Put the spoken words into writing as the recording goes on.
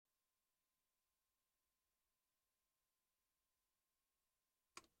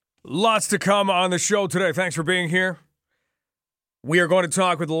Lots to come on the show today. Thanks for being here. We are going to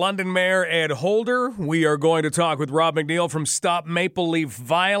talk with London Mayor Ed Holder. We are going to talk with Rob McNeil from Stop Maple Leaf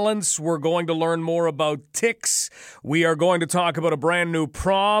Violence. We're going to learn more about ticks. We are going to talk about a brand new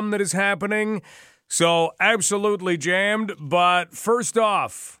prom that is happening. So absolutely jammed. But first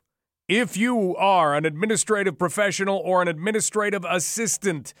off, if you are an administrative professional or an administrative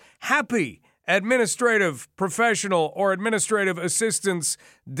assistant, happy Administrative Professional or Administrative Assistants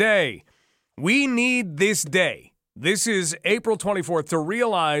Day. We need this day. This is April 24th to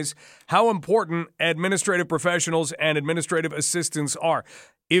realize how important administrative professionals and administrative assistants are.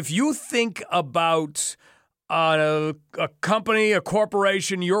 If you think about a company, a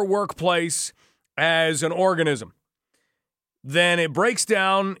corporation, your workplace as an organism, then it breaks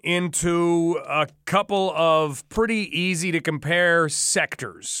down into a couple of pretty easy to compare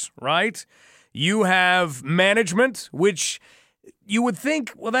sectors, right? You have management, which you would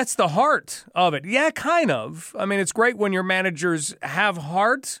think, well, that's the heart of it. Yeah, kind of. I mean, it's great when your managers have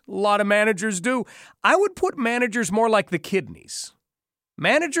heart. A lot of managers do. I would put managers more like the kidneys.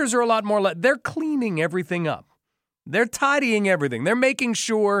 Managers are a lot more like, they're cleaning everything up. They're tidying everything. They're making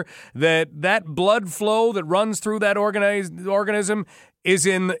sure that blood flow that runs through that organism is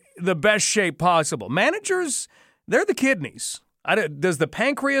in the best shape possible. Managers, they're the kidneys. Does the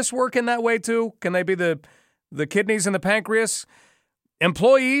pancreas work in that way too? Can they be the kidneys and the pancreas?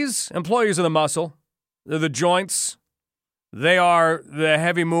 Employees are the muscle. They're the joints. They are the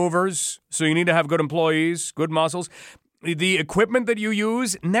heavy movers. So you need to have good employees, good muscles. The equipment that you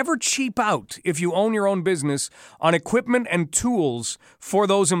use, never cheap out if you own your own business on equipment and tools for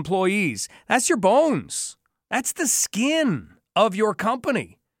those employees. That's your bones. That's the skin of your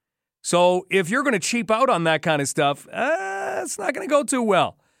company. So if you're going to cheap out on that kind of stuff, it's not going to go too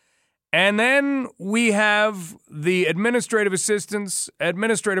well. And then we have the administrative assistants,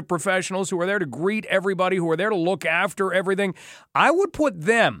 administrative professionals who are there to greet everybody, who are there to look after everything. I would put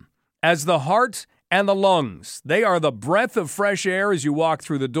them as the heart and the lungs. They are the breath of fresh air as you walk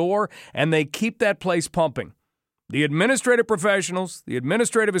through the door, and they keep that place pumping. The administrative professionals, the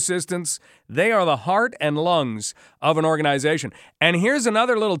administrative assistants, they are the heart and lungs of an organization. And here's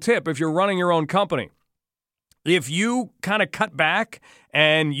another little tip if you're running your own company. If you kind of cut back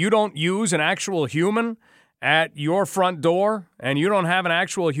and you don't use an actual human at your front door and you don't have an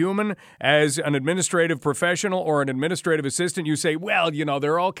actual human as an administrative professional or an administrative assistant, you say, well,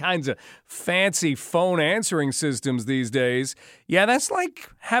 there are all kinds of fancy phone answering systems these days. Yeah, that's like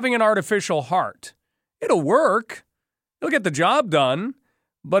having an artificial heart. It'll work. It'll get the job done,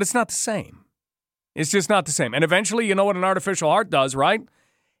 but it's not the same. It's just not the same. And eventually, you know what an artificial heart does, right?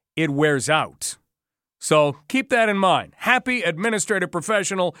 It wears out. So keep that in mind. Happy Administrative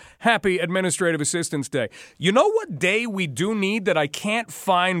Professional, Happy Administrative Assistants Day. You know what day we do need that I can't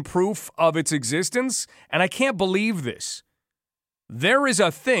find proof of its existence? And I can't believe this. There is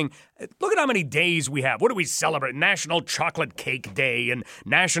a thing. Look at how many days we have. What do we celebrate? National Chocolate Cake Day and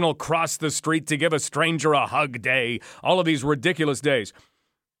National Cross the Street to Give a Stranger a Hug Day. All of these ridiculous days.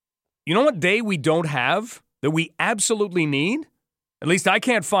 You know what day we don't have that we absolutely need? At least I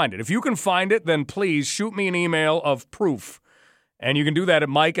can't find it. If you can find it, then please shoot me an email of proof. And you can do that at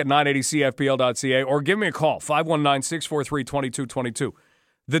mike@980cfpl.ca or give me a call, 519-643-2222.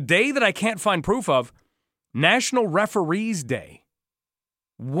 The day that I can't find proof of, National Referees Day.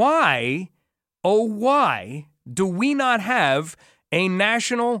 Why, oh why, do we not have a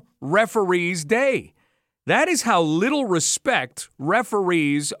National Referees Day? That is how little respect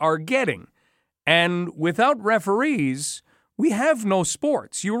referees are getting. And without referees, we have no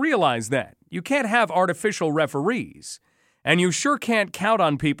sports. You realize that. You can't have artificial referees. And you sure can't count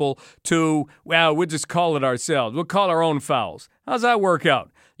on people to, well, we'll just call it ourselves. We'll call our own fouls. How's that work out?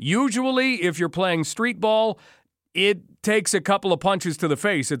 Usually, if you're playing street ball, it takes a couple of punches to the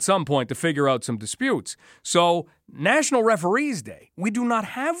face at some point to figure out some disputes. So, National Referees Day, we do not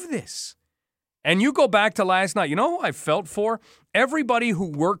have this. And you go back to last night, you know who I felt for? Everybody who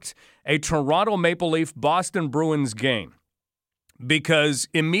worked a Toronto Maple Leaf Boston Bruins game. Because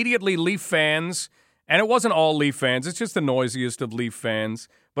immediately Leaf fans, and it wasn't all Leaf fans, it's just the noisiest of Leaf fans,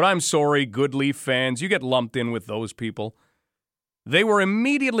 but I'm sorry, good Leaf fans, you get lumped in with those people. They were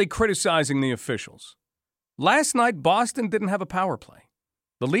immediately criticizing the officials. Last night, Boston didn't have a power play.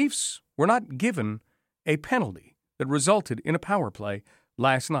 The Leafs were not given a penalty that resulted in a power play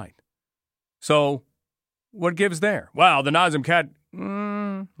last night. So, what gives there? Well, the Nazem Kadri...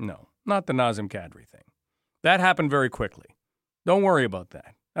 no, not the Nazem Kadri thing. That happened very quickly. Don't worry about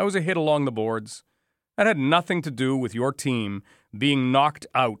that. That was a hit along the boards. That had nothing to do with your team being knocked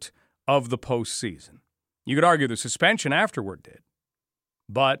out of the postseason. You could argue the suspension afterward did.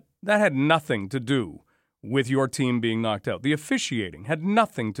 But that had nothing to do with your team being knocked out. The officiating had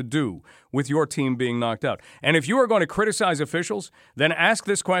nothing to do with your team being knocked out. And if you are going to criticize officials, then ask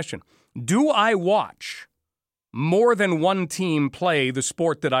this question. Do I watch more than one team play the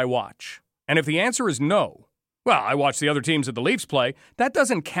sport that I watch? And if the answer is no, well, I watch the other teams that the Leafs play, that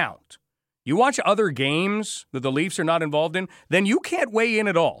doesn't count. You watch other games that the Leafs are not involved in, then you can't weigh in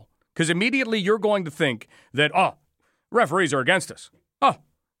at all. Because immediately you're going to think that, referees are against us.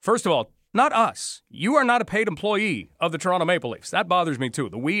 First of all, not us. You are not a paid employee of the Toronto Maple Leafs. That bothers me too.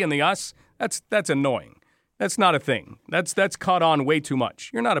 The we and the us, that's annoying. That's not a thing. That's caught on way too much.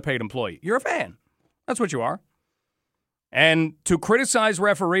 You're not a paid employee. You're a fan. That's what you are. And to criticize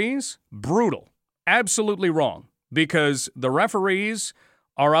referees, brutal. Absolutely wrong. Because the referees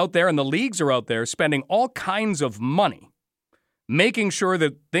are out there and the leagues are out there spending all kinds of money making sure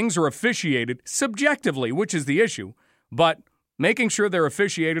that things are officiated subjectively, which is the issue, but making sure they're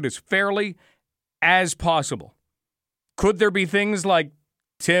officiated as fairly as possible. Could there be things like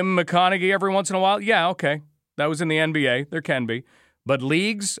Tim McConaughey every once in a while? Yeah, okay. That was in the NBA. There can be. But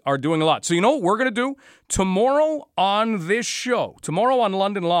leagues are doing a lot. So you know what we're going to do? Tomorrow on this show, tomorrow on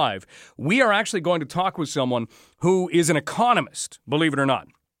London Live, we are actually going to talk with someone who is an economist, believe it or not.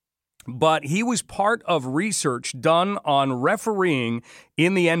 But he was part of research done on refereeing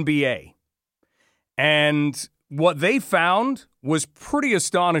in the NBA. And what they found was pretty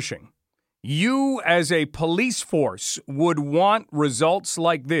astonishing. You, as a police force, would want results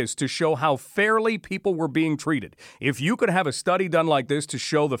like this to show how fairly people were being treated. If you could have a study done like this to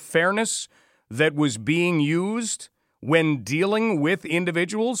show the fairness that was being used when dealing with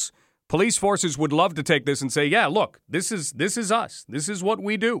individuals, police forces would love to take this and say, yeah, look, this is us. This is what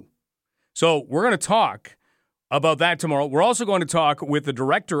we do. So we're going to talk about that tomorrow. We're also going to talk with the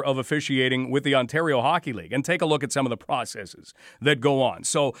director of officiating with the Ontario Hockey League and take a look at some of the processes that go on.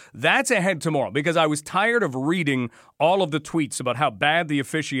 So that's ahead tomorrow because I was tired of reading all of the tweets about how bad the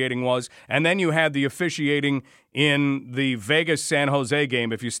officiating was. And then you had the officiating in the Vegas-San Jose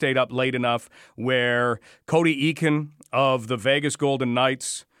game, if you stayed up late enough, where Cody Eakin of the Vegas Golden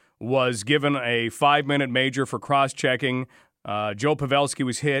Knights was given a 5-minute major for cross-checking. Joe Pavelski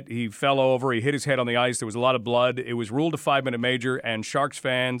was hit. He fell over. He hit his head on the ice. There was a lot of blood. It was ruled a 5-minute major, and Sharks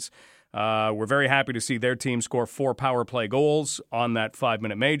fans were very happy to see their team score 4 power play goals on that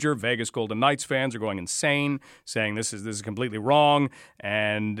 5-minute major. Vegas Golden Knights fans are going insane, saying this is completely wrong.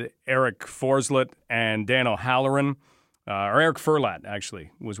 And Eric Forslet and Dan O'Halloran, or Eric Furlat,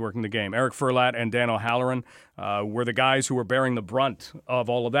 actually, was working the game. Eric Furlat and Dan O'Halloran were the guys who were bearing the brunt of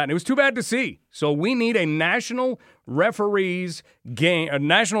all of that. And it was too bad to see. So we need a National Referees Game, a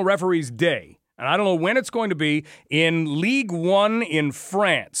National Referees Day. And I don't know when it's going to be. In League One in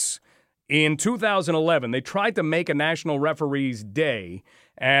France in 2011, they tried to make a National Referees Day,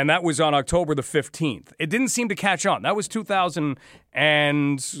 and that was on October the 15th. It didn't seem to catch on. That was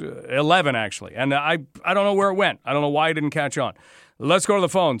 2011, actually. And I don't know where it went. I don't know why it didn't catch on. Let's go to the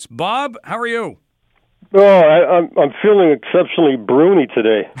phones. Bob, how are you? Oh, I'm feeling exceptionally Bruny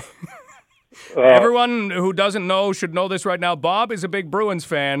today. Everyone who doesn't know should know this right now. Bob is a big Bruins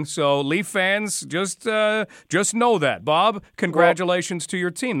fan, so Leaf fans, just know that. Bob, congratulations to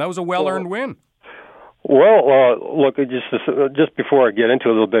your team. That was a well-earned win. Well, look, just before I get into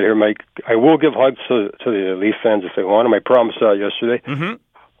a little bit here, Mike, I will give hugs to the Leaf fans if they want them. I promised that yesterday. Mm-hmm.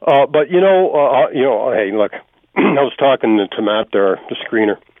 But hey, look, I was talking to Matt there, the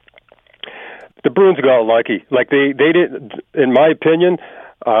screener. The Bruins got lucky. Like they did, in my opinion.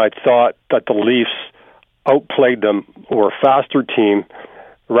 I thought that the Leafs outplayed them, were a faster team.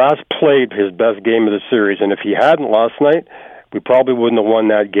 Rask played his best game of the series, and if he hadn't last night, we probably wouldn't have won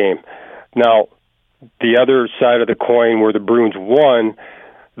that game. Now, the other side of the coin where the Bruins won,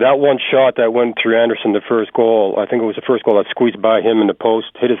 that one shot that went through Anderson, the first goal, I think it was the first goal that squeezed by him in the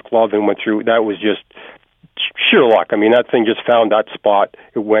post, hit his glove and went through, that was just sheer luck. I mean, that thing just found that spot.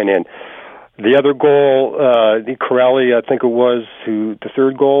 It went in. The other goal, the Corelli, I think it was, the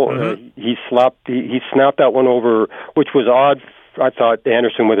third goal, he snapped that one over, which was odd. I thought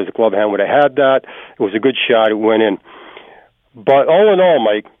Anderson with his glove hand would have had that. It was a good shot. It went in. But all in all,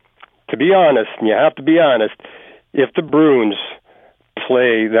 Mike, to be honest, and you have to be honest, if the Bruins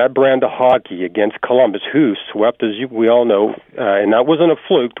play that brand of hockey against Columbus, who swept, as we all know, and that wasn't a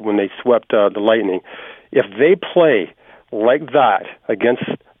fluke when they swept the Lightning, if they play like that against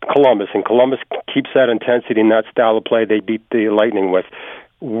Columbus, and Columbus keeps that intensity and that style of play they beat the Lightning with,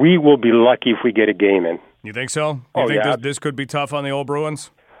 we will be lucky if we get a game in. You think so? You think this could be tough on the old Bruins?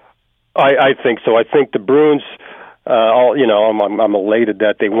 I think so. I think the Bruins, I'm elated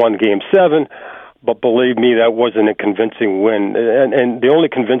that they won Game 7, But believe me, that wasn't a convincing win. And the only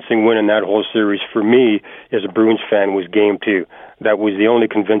convincing win in that whole series for me as a Bruins fan was Game 2. That was the only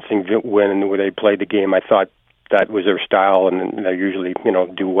convincing win where they played the game. I thought that was their style, and they usually,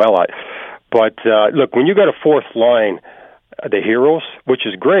 do well at. But look, when you got a fourth line, the heroes, which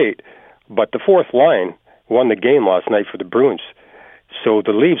is great, but the fourth line won the game last night for the Bruins. So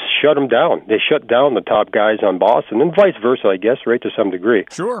the Leafs shut them down. They shut down the top guys on Boston, and vice versa, I guess, right, to some degree.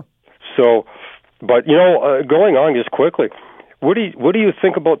 Sure. So, but going on just quickly, what do you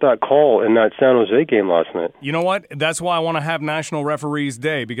think about that call in that San Jose game last night? You know what? That's why I want to have National Referees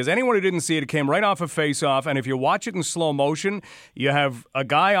Day, because anyone who didn't see it came right off a face-off, and if you watch it in slow motion, you have a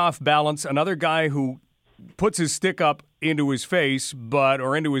guy off balance, another guy who puts his stick up into his face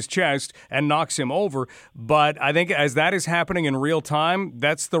or into his chest and knocks him over. But I think as that is happening in real time,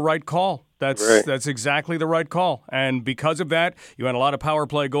 that's the right call. That's exactly the right call. And because of that, you had a lot of power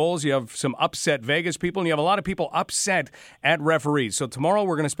play goals. You have some upset Vegas people, and you have a lot of people upset at referees. So tomorrow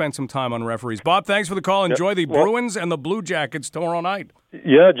we're going to spend some time on referees. Bob, thanks for the call. Enjoy the Bruins and the Blue Jackets tomorrow night.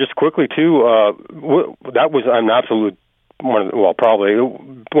 Yeah, just quickly, too, that was an absolute probably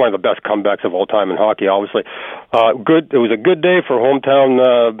one of the best comebacks of all time in hockey, obviously. It was a good day for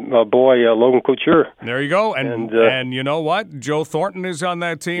hometown boy Logan Couture. There you go. And you know what? Joe Thornton is on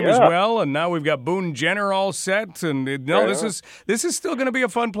that team as well, and now we've got Boone Jenner all set. And this is still going to be a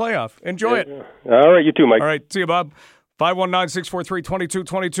fun playoff. Enjoy it. All right, you too, Mike. All right, see you, Bob.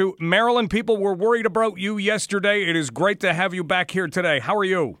 519-643-2222. Marilyn, people were worried about you yesterday. It is great to have you back here today. How are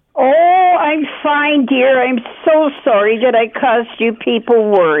you? Oh, I'm fine, dear. I'm so sorry that I caused you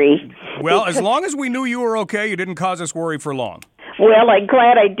people worry. Well, as long as we knew you were okay, you didn't cause us worry for long. Well, I'm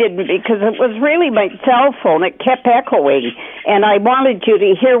glad I didn't, because it was really my cell phone. It kept echoing, and I wanted you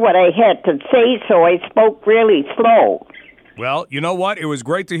to hear what I had to say, so I spoke really slow. Well, you know what? It was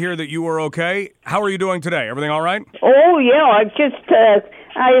great to hear that you were okay. How are you doing today? Everything all right? Oh, yeah. I've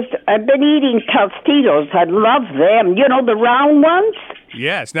been eating Tostitos. I love them. You know, the round ones?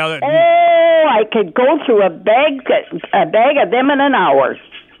 Yes. Now that I could go through a bag of them in an hour.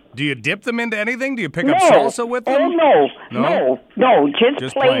 Do you dip them into anything? Do you pick up salsa with them? Oh, no,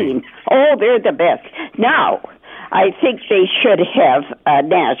 just plain. Oh, they're the best. Now, I think they should have a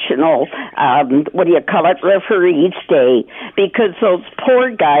national, Referees Day, because those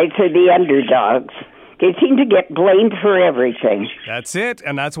poor guys are the underdogs. They seem to get blamed for everything. That's it,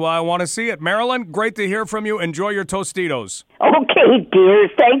 and that's why I want to see it. Marilyn, great to hear from you. Enjoy your Tostitos. Okay, dear.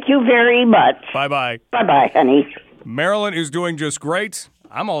 Thank you very much. Bye-bye. Bye-bye, honey. Marilyn is doing just great.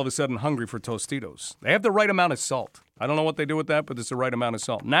 I'm all of a sudden hungry for Tostitos. They have the right amount of salt. I don't know what they do with that, but it's the right amount of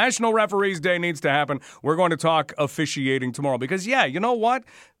salt. National Referees Day needs to happen. We're going to talk officiating tomorrow because, you know what?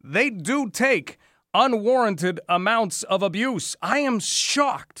 They do take unwarranted amounts of abuse. I am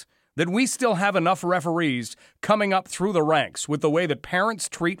shocked that we still have enough referees coming up through the ranks with the way that parents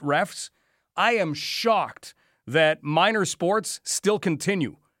treat refs. I am shocked that minor sports still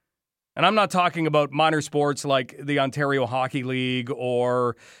continue. And I'm not talking about minor sports like the Ontario Hockey League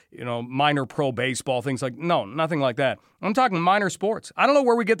or, minor pro baseball, things like, no, nothing like that. I'm talking minor sports. I don't know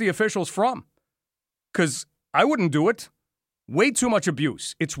where we get the officials from, because I wouldn't do it. Way too much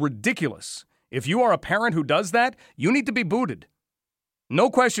abuse. It's ridiculous. If you are a parent who does that, you need to be booted. No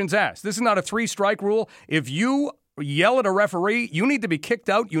questions asked. This is not a 3-strike rule. If you yell at a referee, you need to be kicked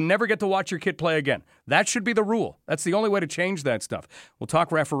out. You never get to watch your kid play again. That should be the rule. That's the only way to change that stuff. We'll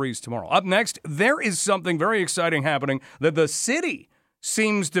talk referees tomorrow. Up next, there is something very exciting happening that the city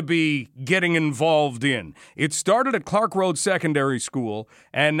seems to be getting involved in. It started at Clark Road Secondary School,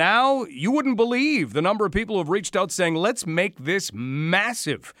 and now you wouldn't believe the number of people who have reached out saying, let's make this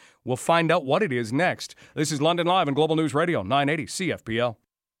massive. We'll find out what it is next. This is London Live on Global News Radio, 980 CFPL.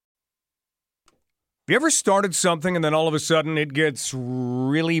 Have you ever started something and then all of a sudden it gets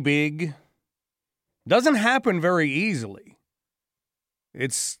really big? Doesn't happen very easily.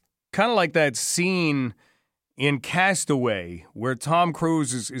 It's kind of like that scene in Castaway where Tom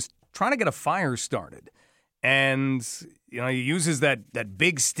Cruise is trying to get a fire started. And, he uses that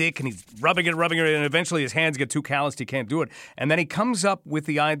big stick and he's rubbing it, and eventually his hands get too calloused, he can't do it. And then he comes up with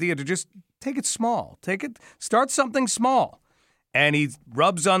the idea to just take it small. Start something small. And he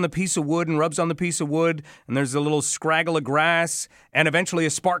rubs on the piece of wood, and there's a little scraggle of grass, and eventually a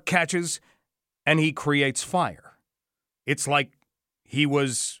spark catches, and he creates fire. It's like he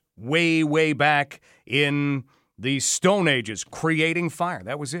was way, way back in the Stone Ages creating fire.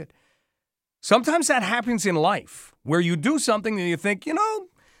 That was it. Sometimes that happens in life, where you do something and you think,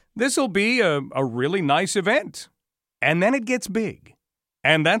 this will be a really nice event. And then it gets big.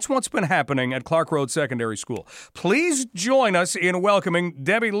 And that's what's been happening at Clark Road Secondary School. Please join us in welcoming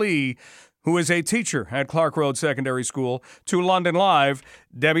Debbie Lee, who is a teacher at Clark Road Secondary School, to London Live.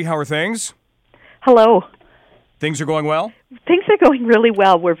 Debbie, how are things? Hello. Things are going well? Things are going really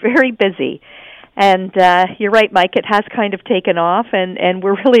well. We're very busy. And you're right, Mike, it has kind of taken off, and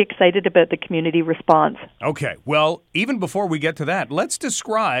we're really excited about the community response. Okay, well, even before we get to that, let's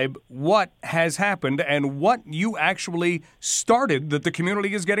describe what has happened and what you actually started that the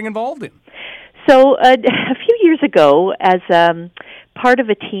community is getting involved in. So a few years ago, as part of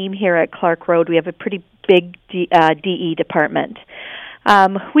a team here at Clark Road, we have a pretty big DE department.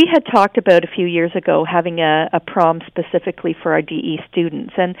 We had talked about a few years ago having a prom specifically for our DE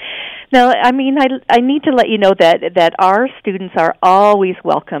students. And now, I mean, I need to let you know that our students are always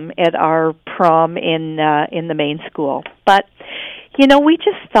welcome at our prom in the main school. But, you know, we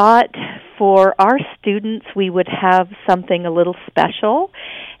just thought for our students we would have something a little special.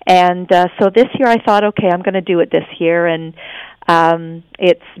 And so this year I thought, okay, I'm going to do it this year. And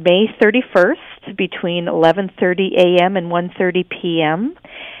it's May 31st between 11:30 a.m. and 1:30 p.m.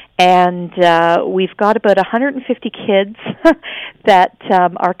 And we've got about 150 kids that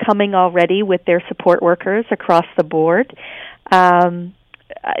are coming already with their support workers across the board.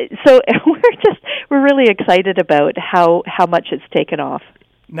 So we're really excited about how much it's taken off.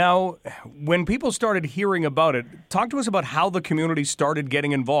 Now, when people started hearing about it, talk to us about how the community started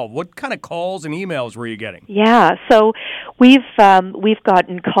getting involved. What kind of calls and emails were you getting? Yeah, so we've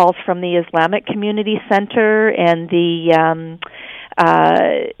gotten calls from the Islamic Community Center and the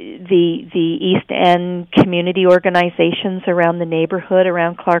East End community organizations around the neighborhood,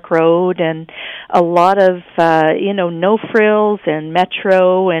 around Clark Road, and a lot of No Frills and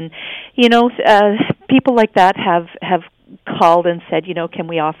Metro, and people like that have called and said, can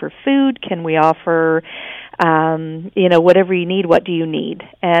we offer food? Can we offer, whatever you need? What do you need?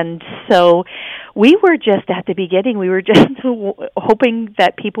 And so we were just at the beginning, we were just hoping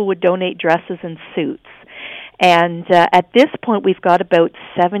that people would donate dresses and suits. And at this point, we've got about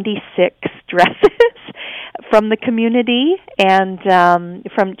 76 dresses from the community, and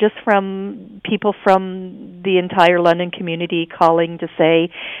from people from the entire London community calling to say,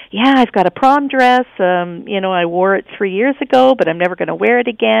 yeah, I've got a prom dress. I wore it 3 years ago, but I'm never going to wear it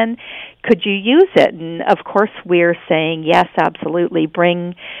again. Could you use it? And of course, we're saying yes, absolutely.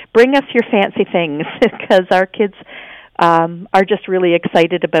 Bring us your fancy things, because our kids are just really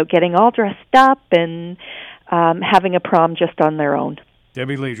excited about getting all dressed up and having a prom just on their own.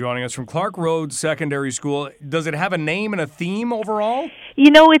 Debbie Lee joining us from Clark Road Secondary School. Does it have a name and a theme overall?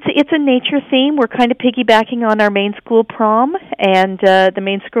 It's a nature theme. We're kind of piggybacking on our main school prom, and the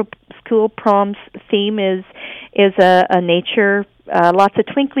main school prom's theme is a nature, lots of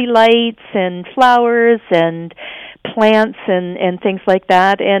twinkly lights and flowers and plants and things like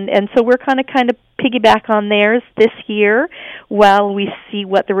that. And so we're kind of piggyback on theirs this year while we see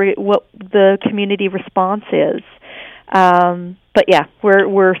what the community response is. But yeah,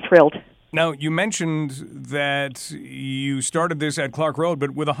 we're thrilled. Now, you mentioned that you started this at Clark Road,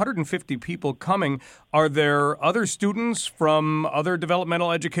 but with 150 people coming, are there other students from other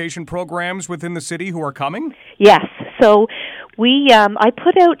developmental education programs within the city who are coming? Yes. So I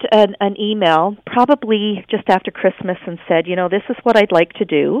put out an email probably just after Christmas and said, this is what I'd like to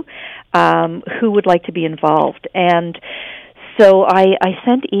do. Who would like to be involved? And so I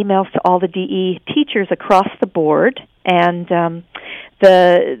sent emails to all the DE teachers across the board, and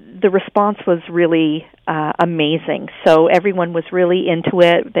the response was really amazing. So everyone was really into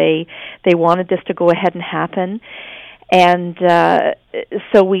it. They wanted this to go ahead and happen. And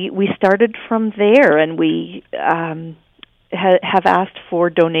so we started from there, and we have asked for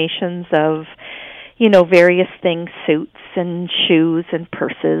donations of various things, suits and shoes and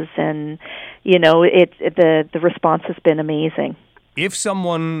purses, and the response has been amazing. If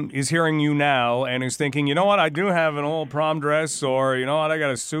someone is hearing you now and is thinking, you know what, I do have an old prom dress, or you know what, I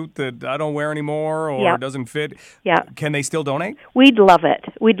got a suit that I don't wear anymore, or doesn't fit, can they still donate? We'd love it.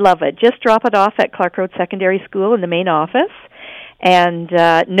 Just drop it off at Clark Road Secondary School in the main office, and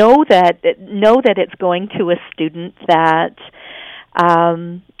know that it's going to a student that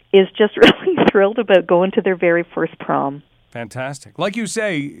is just really thrilled about going to their very first prom. Fantastic. Like you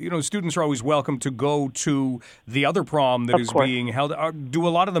say, students are always welcome to go to the other prom that is being held. Do a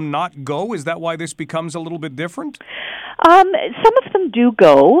lot of them not go? Is that why this becomes a little bit different? Some of them do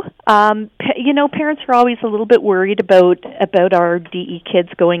go. Parents are always a little bit worried about our DE kids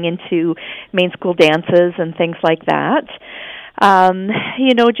going into main school dances and things like that.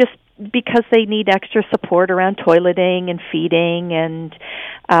 Just because they need extra support around toileting and feeding, and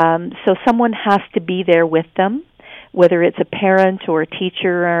so someone has to be there with them, whether it's a parent or a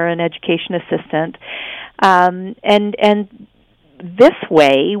teacher or an education assistant. And this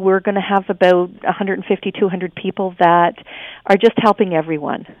way, we're going to have about 150, 200 people that are just helping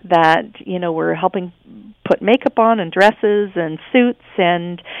everyone. That, we're helping put makeup on and dresses and suits,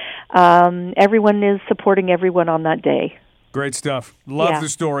 and everyone is supporting everyone on that day. Great stuff. Love the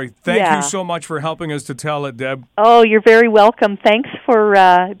story. Thank you so much for helping us to tell it, Deb. Oh, you're very welcome. Thanks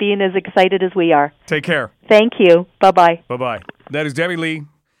for being as excited as we are. Take care. Thank you. Bye-bye. Bye-bye. That is Debbie Lee,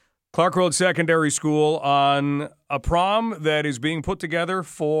 Clark Road Secondary School, on a prom that is being put together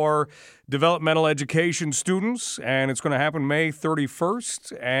for developmental education students, and it's going to happen May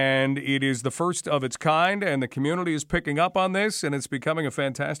 31st, and it is the first of its kind, and the community is picking up on this, and it's becoming a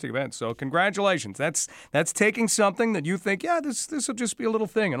fantastic event. So congratulations. That's taking something that you think, this will just be a little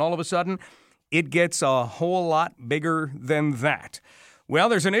thing, and all of a sudden it gets a whole lot bigger than that. Well,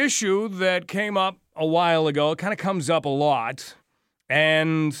 there's an issue that came up a while ago. It kind of comes up a lot.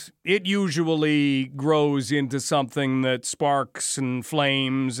 And it usually grows into something that sparks and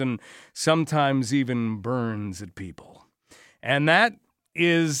flames and sometimes even burns at people. And that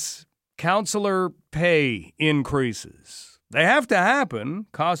is counselor pay increases. They have to happen.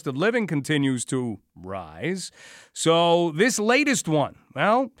 Cost of living continues to rise. So this latest one,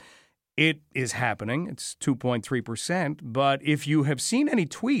 well, it is happening. It's 2.3%. But if you have seen any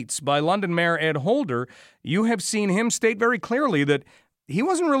tweets by London Mayor Ed Holder, you have seen him state very clearly that he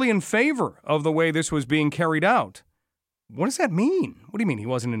wasn't really in favor of the way this was being carried out. What does that mean? What do you mean he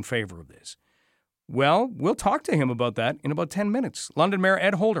wasn't in favor of this? Well, we'll talk to him about that in about 10 minutes. London Mayor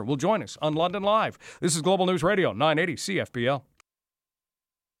Ed Holder will join us on London Live. This is Global News Radio, 980 CFPL.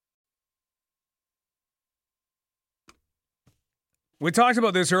 We talked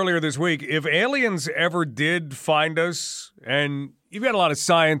about this earlier this week. If aliens ever did find us, and you've got a lot of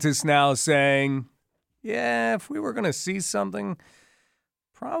scientists now saying, if we were going to see something,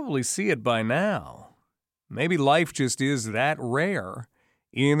 probably see it by now. Maybe life just is that rare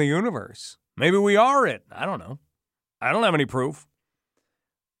in the universe. Maybe we are it. I don't know. I don't have any proof.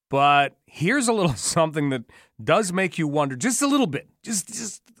 But here's a little something that does make you wonder, just a little bit.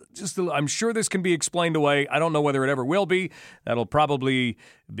 Just I'm sure this can be explained away. I don't know whether it ever will be. That'll probably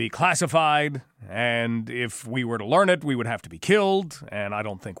be classified. And if we were to learn it, we would have to be killed. And I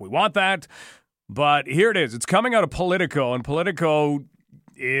don't think we want that. But here it is. It's coming out of Politico. And Politico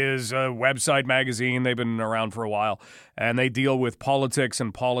is a website magazine. They've been around for a while, and they deal with politics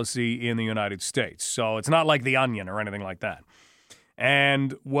and policy in the United States. So it's not like The Onion or anything like that.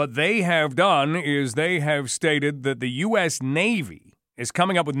 And what they have done is they have stated that the U.S. Navy is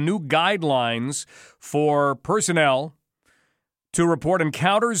coming up with new guidelines for personnel to report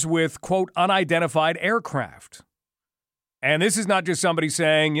encounters with, quote, unidentified aircraft. And this is not just somebody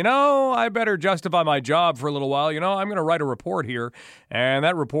saying, I better justify my job for a little while. I'm going to write a report here, and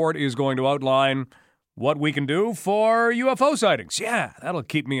that report is going to outline what we can do for UFO sightings. Yeah, that'll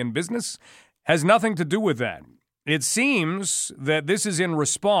keep me in business. Has nothing to do with that. It seems that this is in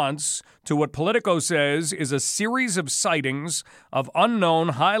response to what Politico says is a series of sightings of unknown,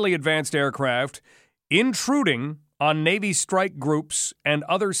 highly advanced aircraft intruding on Navy strike groups and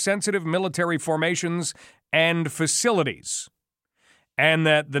other sensitive military formations and facilities, and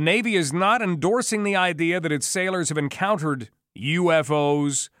that the Navy is not endorsing the idea that its sailors have encountered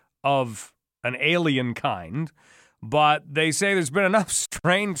UFOs of an alien kind, but they say there's been enough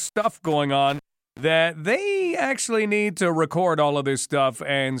strange stuff going on that they actually need to record all of this stuff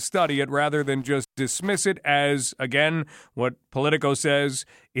and study it rather than just dismiss it as, again, what Politico says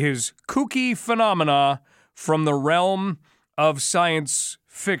is kooky phenomena from the realm of science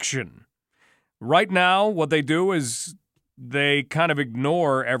fiction. Right now, what they do is they kind of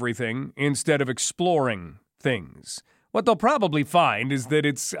ignore everything instead of exploring things. What they'll probably find is that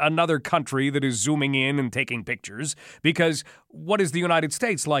it's another country that is zooming in and taking pictures, because what is the United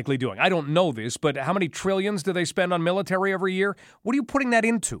States likely doing? I don't know this, but how many trillions do they spend on military every year? What are you putting that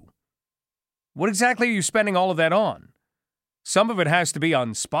into? What exactly are you spending all of that on? Some of it has to be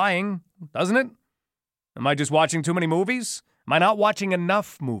on spying, doesn't it? Am I just watching too many movies? Am I not watching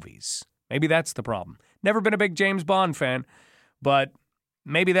enough movies? Maybe that's the problem. Never been a big James Bond fan, but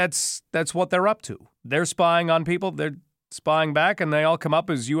maybe that's what they're up to. They're spying on people, they're spying back, and they all come up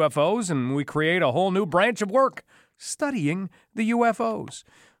as UFOs, and we create a whole new branch of work, studying the UFOs.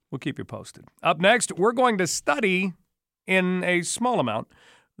 We'll keep you posted. Up next, we're going to study, in a small amount,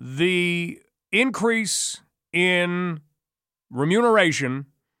 the increase in remuneration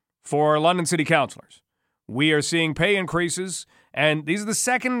for London City Councillors. We are seeing pay increases, and these are the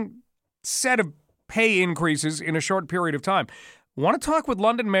second set of pay increases in a short period of time. I want to talk with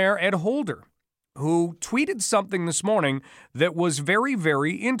London Mayor Ed Holder, who tweeted something this morning that was very,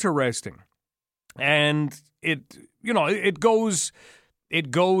 very interesting. And it it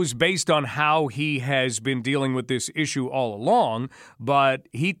goes based on how he has been dealing with this issue all along. But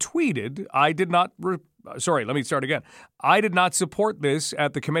he tweeted, I did not support this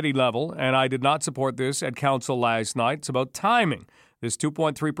at the committee level, and I did not support this at council last night. It's about timing. This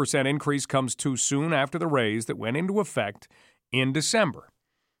 2.3% increase comes too soon after the raise that went into effect in December.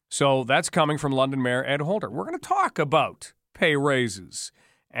 So that's coming from London Mayor Ed Holder. We're going to talk about pay raises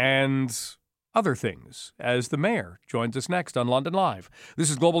and other things as the mayor joins us next on London Live. This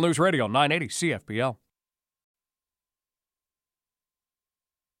is Global News Radio, 980 CFPL.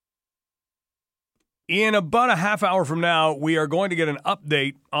 In about a half hour from now, we are going to get an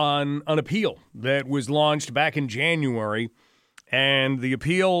update on an appeal that was launched back in January. And the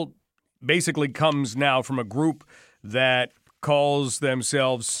appeal basically comes now from a group that calls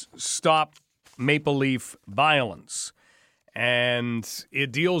themselves Stop Maple Leaf Violence. And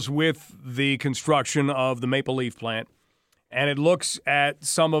it deals with the construction of the Maple Leaf plant. And it looks at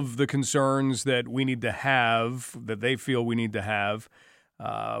some of the concerns that we need to have, that they feel we need to have,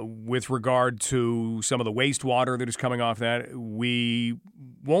 with regard to some of the wastewater that is coming off that. We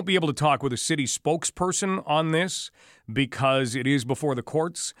won't be able to talk with a city spokesperson on this because it is before the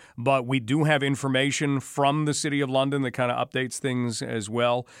courts, but we do have information from the City of London that kind of updates things as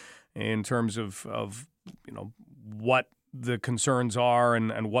well in terms of what the concerns are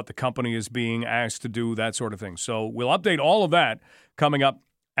and what the company is being asked to do, that sort of thing. So we'll update all of that coming up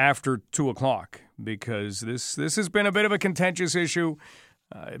after 2 o'clock because this has been a bit of a contentious issue.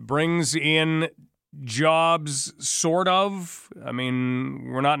 It brings in jobs, sort of. I mean,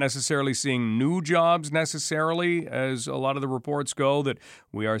 we're not necessarily seeing new jobs necessarily, as a lot of the reports go, that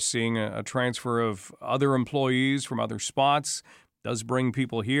we are seeing a transfer of other employees from other spots. Does bring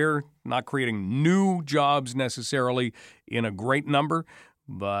people here, not creating new jobs necessarily in a great number,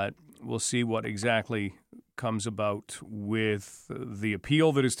 but we'll see what exactly comes about with the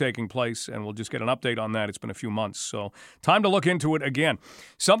appeal that is taking place, and we'll just get an update on that. It's been a few months, so time to look into it again.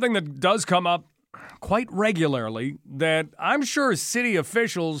 Something that does come up quite regularly that I'm sure city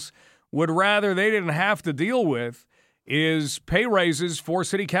officials would rather they didn't have to deal with is pay raises for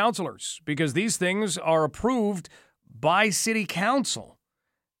city councilors, because these things are approved by city council.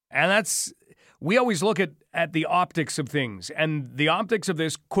 And we always look at the optics of things, and the optics of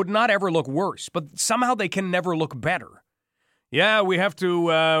this could not ever look worse, but somehow they can never look better. Yeah, we have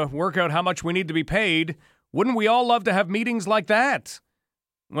to work out how much we need to be paid. Wouldn't we all love to have meetings like that?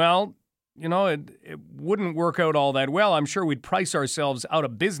 Well, it wouldn't work out all that well. I'm sure we'd price ourselves out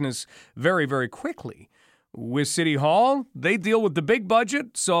of business very, very quickly. With City Hall, they deal with the big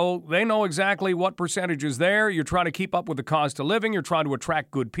budget, so they know exactly what percentage is there. You're trying to keep up with the cost of living. You're trying to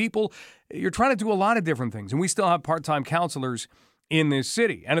attract good people. You're trying to do a lot of different things, and we still have part-time counselors in this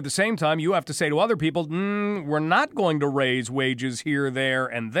city. And at the same time, you have to say to other people, we're not going to raise wages here, there,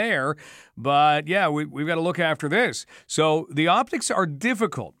 and there, but yeah, we've got to look after this. So the optics are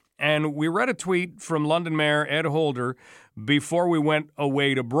difficult. And we read a tweet from London Mayor Ed Holder before we went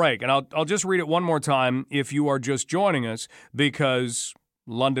away to break. And I'll just read it one more time if you are just joining us, because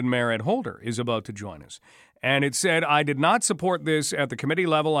London Mayor Ed Holder is about to join us. And it said, I did not support this at the committee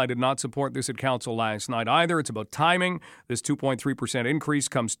level. I did not support this at council last night either. It's about timing. This 2.3% increase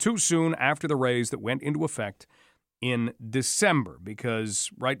comes too soon after the raise that went into effect in December, because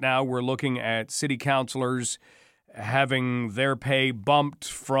right now we're looking at city councilors having their pay bumped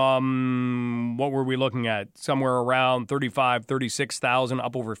from, what were we looking at? Somewhere around 35, 36,000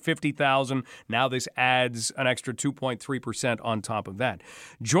 up over 50,000. Now this adds an extra 2.3% on top of that.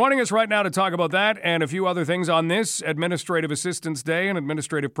 Joining us right now to talk about that and a few other things on this Administrative Assistants Day and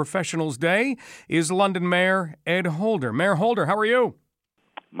Administrative Professionals Day is London Mayor Ed Holder. Mayor Holder, how are you?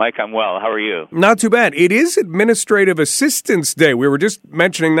 Mike, I'm well. How are you? Not too bad. It is Administrative Assistants Day. We were just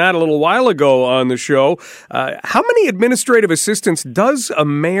mentioning that a little while ago on the show. How many administrative assistants does a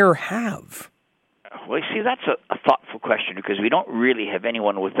mayor have? Well, you see, that's a thoughtful question, because we don't really have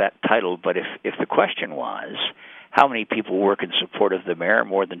anyone with that title. But if the question was, how many people work in support of the mayor?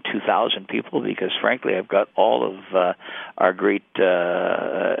 More than 2,000 people, because frankly, I've got all of our great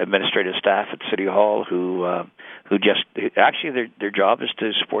administrative staff at City Hall who just actually their job is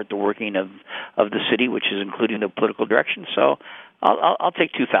to support the working of the city, which is including the political direction. So I'll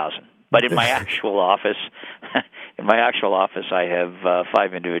take 2,000. But in my actual office, I have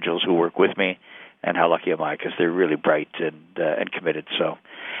 5 individuals who work with me. And how lucky am I? Because they're really bright and committed. So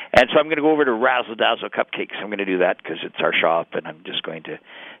I'm going to go over to Razzle Dazzle Cupcakes. I'm going to do that because it's our shop, and I'm just going to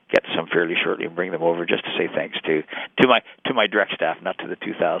get some fairly shortly and bring them over just to say thanks to my direct staff, not to the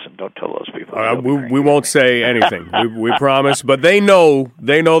 2,000. Don't tell those people. We won't say anything. we promise. But they know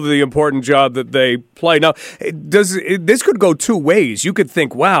the important job that they play. Now, this could go two ways. You could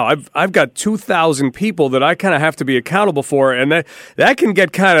think, wow, I've got 2,000 people that I kind of have to be accountable for, and that can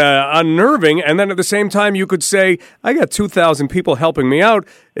get kind of unnerving. And then at the same time, you could say, I got 2,000 people helping me out.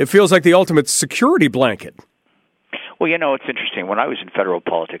 It feels like the ultimate security blanket. Well, it's interesting. When I was in federal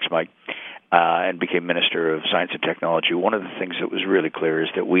politics, Mike, and became Minister of Science and Technology, one of the things that was really clear is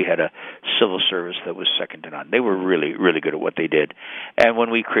that we had a civil service that was second to none. They were really, really good at what they did. And when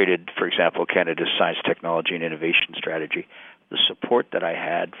we created, for example, Canada's Science, Technology, and Innovation Strategy, the support that I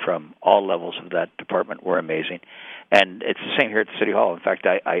had from all levels of that department were amazing. And it's the same here at the City Hall. In fact,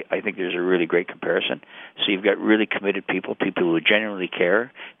 I think there's a really great comparison. So you've got really committed people who genuinely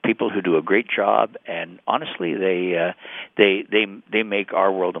care, people who do a great job, and honestly, they make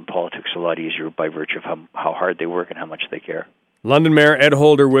our world in politics a lot easier by virtue of how hard they work and how much they care. London Mayor Ed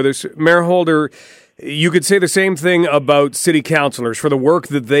Holder with us. Mayor Holder, you could say the same thing about city councilors for the work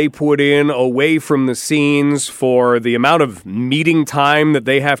that they put in away from the scenes, for the amount of meeting time that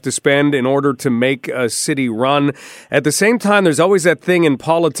they have to spend in order to make a city run. At the same time, there's always that thing in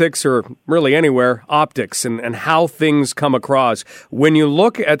politics, or really anywhere, optics and how things come across. When you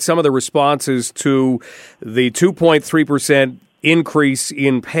look at some of the responses to the 2.3% increase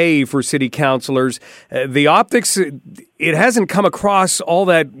in pay for city councilors, the optics, it hasn't come across all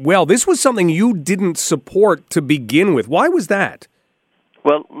that well. This was something you didn't support to begin with. Why was that?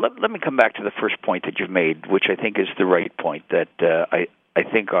 Well, let me come back to the first point that you've made, which I think is the right point, that I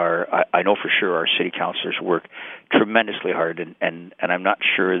think I know for sure our city councilors work tremendously hard, and I'm not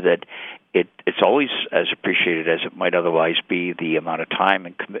sure that it's always as appreciated as it might otherwise be, the amount of time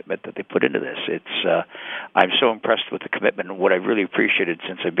and commitment that they put into this. I'm so impressed with the commitment, and what I've really appreciated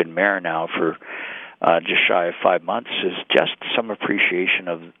since I've been mayor now for just shy of 5 months is just some appreciation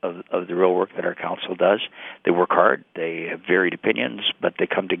of the real work that our council does. They work hard, they have varied opinions, but they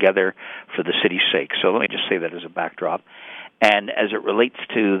come together for the city's sake. So let me just say that as a backdrop. And as it relates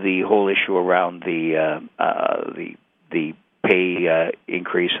to the whole issue around the pay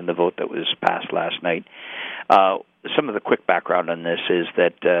increase and the vote that was passed last night, some of the quick background on this is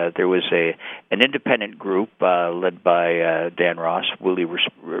that there was an independent group led by Dan Ross, really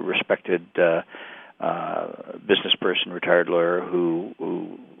respected business person, retired lawyer,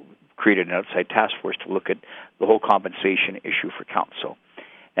 who created an outside task force to look at the whole compensation issue for council.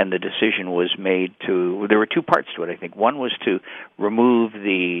 And the decision was made there were two parts to it, I think. One was to remove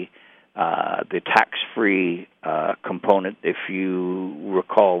the tax-free component. If you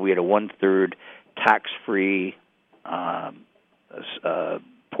recall, we had a 1/3 tax-free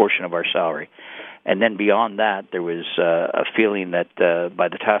portion of our salary. And then beyond that, there was a feeling that by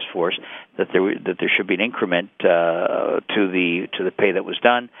the task force that there should be an increment to the pay that was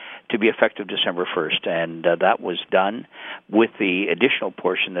done to be effective December 1st, and that was done with the additional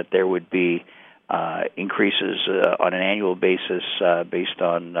portion that there would be increases on an annual basis based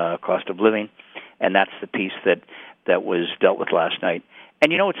on cost of living, and that's the piece that was dealt with last night.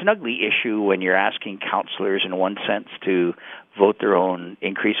 And it's an ugly issue when you're asking councillors, in one sense, to vote their own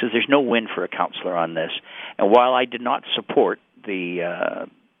increases. There's no win for a councillor on this. And while I did not support the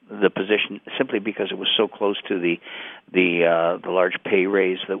position simply because it was so close to the large pay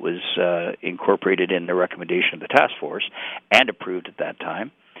raise that was incorporated in the recommendation of the task force and approved at that time,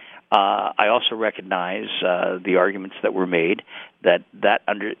 I also recognize the arguments that were made that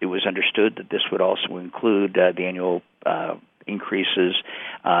it was understood that this would also include the annual increases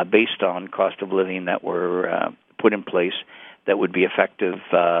based on cost of living that were put in place that would be effective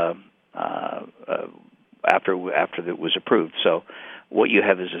after it was approved. So what you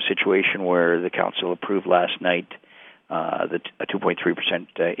have is a situation where the council approved last night a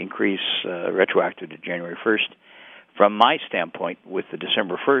 2.3% increase retroactive to January 1st. From my standpoint, with the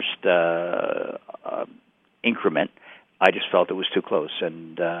December 1st increment, I just felt it was too close,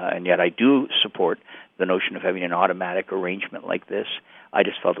 and yet I do support the notion of having an automatic arrangement like this. I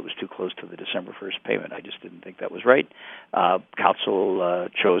just felt it was too close to the December 1st payment. I just didn't think that was right. Council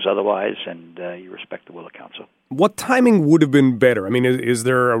chose otherwise, and you respect the will of council. What timing would have been better? I mean, is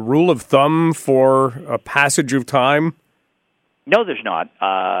there a rule of thumb for a passage of time? No, there's not.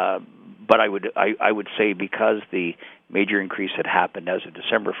 But I would say because the major increase had happened as of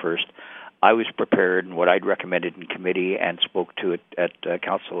December 1st, I was prepared, and what I'd recommended in committee and spoke to it at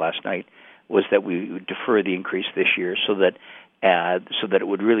council last night was that we would defer the increase this year so that it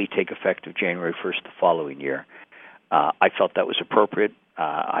would really take effect of January 1st the following year. I felt that was appropriate.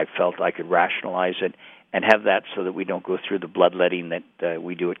 I felt I could rationalize it, and have that so that we don't go through the bloodletting that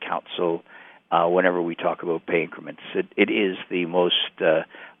we do at council whenever we talk about pay increments. It is the most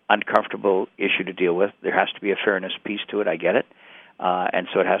uncomfortable issue to deal with. There has to be a fairness piece to it, I get it, and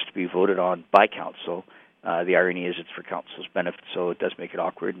so it has to be voted on by council. The irony is it's for council's benefit, so it does make it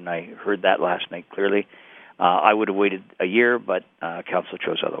awkward, and I heard that last night clearly. I would have waited a year, but council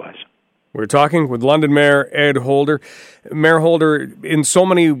chose otherwise. We're talking with London Mayor Ed Holder. Mayor Holder, in so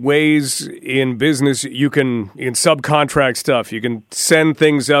many ways in business, in subcontract stuff, you can send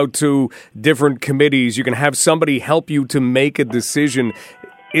things out to different committees. You can have somebody help you to make a decision.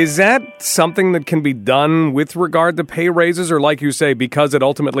 Is that something that can be done with regard to pay raises? Or like you say, because it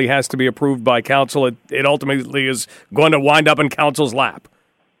ultimately has to be approved by council, it ultimately is going to wind up in council's lap?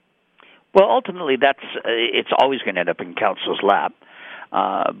 Well, ultimately, it's always going to end up in council's lap.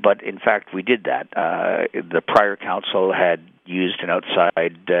 But in fact, we did that. The prior council had used an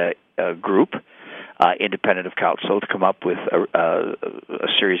outside group, independent of council, to come up with a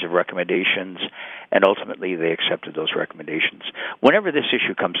series of recommendations, and ultimately they accepted those recommendations. Whenever this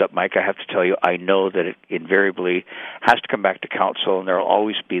issue comes up, Mike, I have to tell you, I know that it invariably has to come back to council, and there will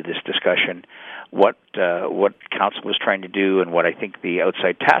always be this discussion. What council was trying to do, and what I think the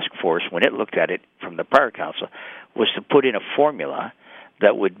outside task force, when it looked at it from the prior council, was to put in a formula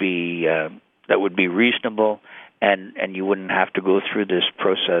that would be reasonable, and you wouldn't have to go through this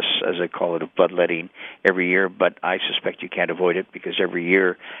process, as I call it, of bloodletting every year. But I suspect you can't avoid it, because every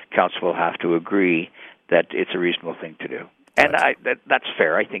year council will have to agree that it's a reasonable thing to do, and that's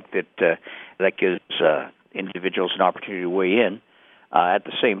fair. I think that gives individuals an opportunity to weigh in. At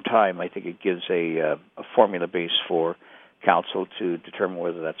the same time, I think it gives a formula base for council to determine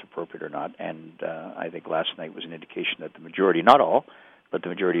whether that's appropriate or not. And I think last night was an indication that the majority, not all, but the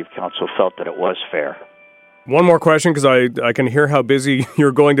majority of council felt that it was fair. One more question, because I can hear how busy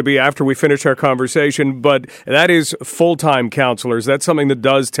you're going to be after we finish our conversation, but that is full-time councillors. That's something that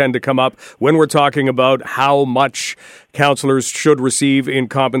does tend to come up when we're talking about how much councillors should receive in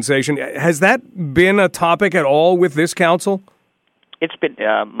compensation. Has that been a topic at all with this council? It's been,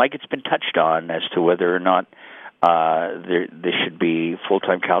 Mike, it's been touched on as to whether or not there should be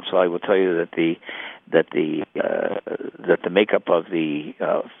full-time council. I will tell you that the makeup of the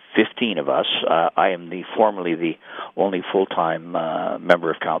 15 of us, I am formally the only full-time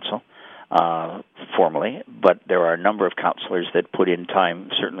member of council, formally, but there are a number of councillors that put in time,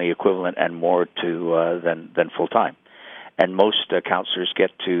 certainly equivalent and more to than full-time. And most councillors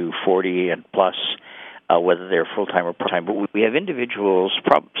get to 40 and plus, whether they're full-time or part-time. But we have individuals,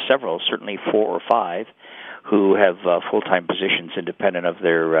 several, certainly 4 or 5, who have full-time positions independent of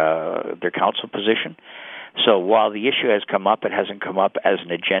their council position. So while the issue has come up, it hasn't come up as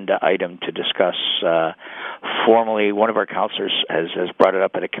an agenda item to discuss formally. One of our councillors has brought it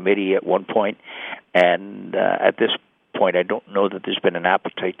up at a committee at one point, and at this point, I don't know that there's been an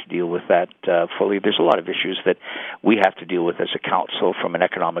appetite to deal with that fully. There's a lot of issues that we have to deal with as a council from an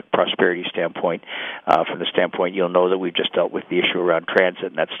economic prosperity standpoint. From the standpoint, you'll know that we've just dealt with the issue around transit,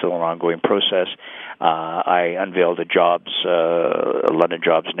 and that's still an ongoing process. I unveiled a London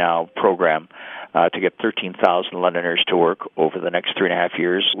Jobs Now program to get 13,000 Londoners to work over the next 3.5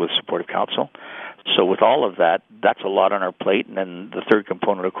 years with support of council. So with all of that, that's a lot on our plate. And then the third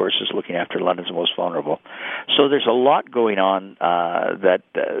component, of course, is looking after London's most vulnerable. So there's a lot going on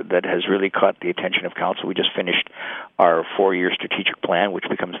that has really caught the attention of council. We just finished our 4-year strategic plan, which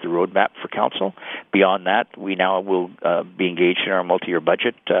becomes the roadmap for council. Beyond that, we now will be engaged in our multi-year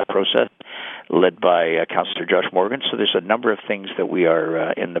budget process, led by Councillor Josh Morgan. So there's a number of things that we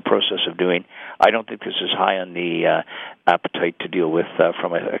are in the process of doing. I don't think this is high on the appetite to deal with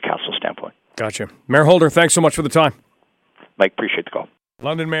from a council standpoint. Gotcha. Mayor Holder, thanks so much for the time. Mike, appreciate the call.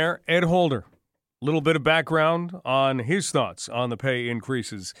 London Mayor Ed Holder. A little bit of background on his thoughts on the pay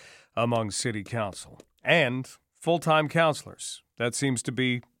increases among city council and full-time councillors. That seems to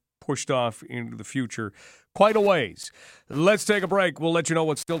be pushed off into the future quite a ways. Let's take a break. We'll let you know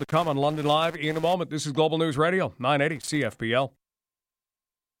what's still to come on London Live in a moment. This is Global News Radio, 980 CFPL.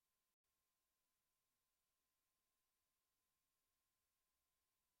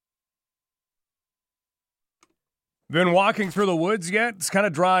 Been walking through the woods yet? It's kind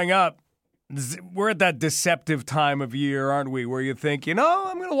of drying up. We're at that deceptive time of year, aren't we, where you think, I'm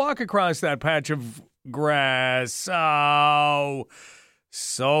going to walk across that patch of grass. Oh,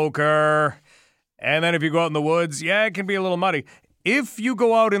 soaker. And then if you go out in the woods, it can be a little muddy. If you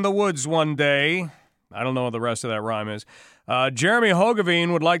go out in the woods one day, I don't know what the rest of that rhyme is, Jeremy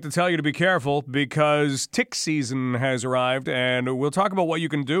Hogeveen would like to tell you to be careful because tick season has arrived, and we'll talk about what you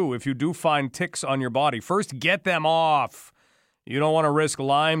can do if you do find ticks on your body. First, get them off. You don't want to risk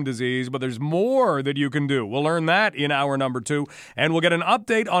Lyme disease, but there's more that you can do. We'll learn that in hour number 2, and we'll get an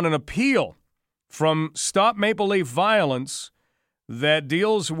update on an appeal from Stop Maple Leaf Violence that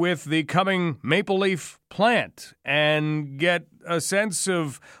deals with the coming Maple Leaf plant and get a sense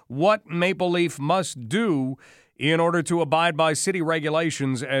of what Maple Leaf must do in order to abide by city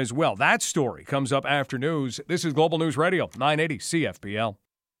regulations as well. That story comes up after news. This is Global News Radio, 980 CFPL.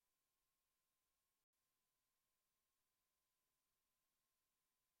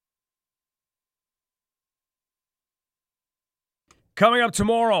 Coming up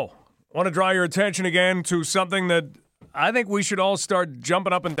tomorrow, I want to draw your attention again to something that I think we should all start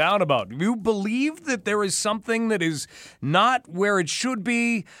jumping up and down about. Do you believe that there is something that is not where it should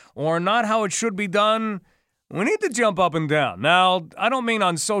be or not how it should be done? We need to jump up and down. Now, I don't mean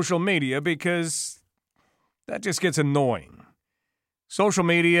on social media because that just gets annoying. Social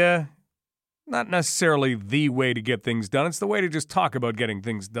media, not necessarily the way to get things done. It's the way to just talk about getting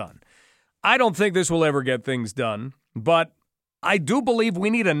things done. I don't think this will ever get things done, but I do believe we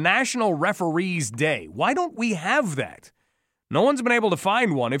need a National Referees Day. Why don't we have that? No one's been able to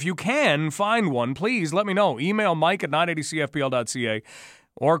find one. If you can find one, please let me know. Email Mike at 980cfpl.ca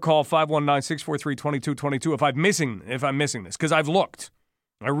or call 519-643-2222 if I'm missing this, because I've looked.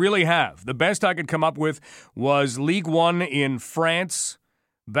 I really have. The best I could come up with was League One in France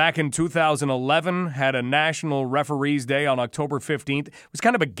back in 2011, had a National Referees Day on October 15th. It was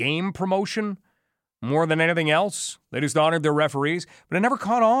kind of a game promotion. More than anything else, they just honored their referees, but it never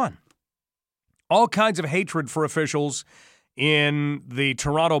caught on. All kinds of hatred for officials in the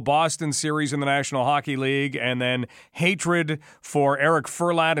Toronto-Boston series in the National Hockey League, and then hatred for Eric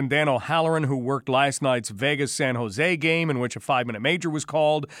Furlat and Dan O'Halloran, who worked last night's Vegas-San Jose game, in which a 5-minute major was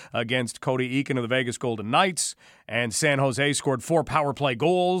called against Cody Eakin of the Vegas Golden Knights, and San Jose scored 4 power play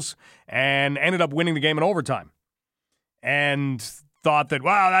goals and ended up winning the game in overtime. And thought that,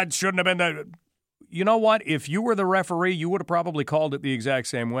 wow, that shouldn't have been that. You know what? If you were the referee, you would have probably called it the exact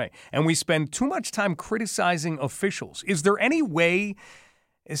same way. And we spend too much time criticizing officials. Is there any way?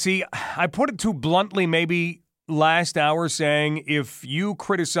 See, I put it too bluntly maybe last hour saying if you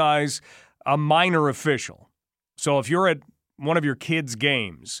criticize a minor official, so if you're at one of your kids'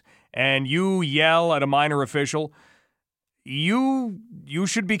 games and you yell at a minor official, you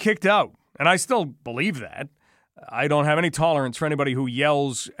should be kicked out. And I still believe that. I don't have any tolerance for anybody who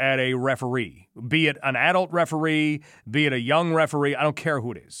yells at a referee, be it an adult referee, be it a young referee. I don't care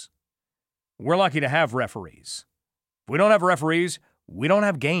who it is. We're lucky to have referees. If we don't have referees, we don't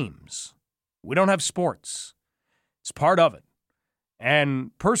have games. We don't have sports. It's part of it.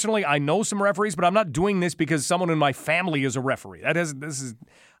 And personally, I know some referees, but I'm not doing this because someone in my family is a referee. I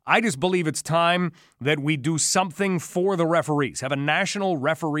just believe it's time that we do something for the referees. Have a National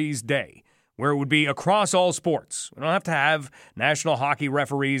Referees Day, where it would be across all sports. We don't have to have National Hockey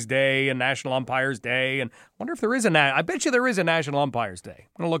Referees Day and National Umpires Day. And I wonder if there is I bet you there is a National Umpires Day.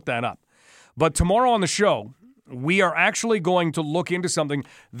 I'm going to look that up. But tomorrow on the show, we are actually going to look into something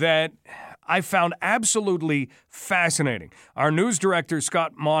that I found absolutely fascinating. Our news director,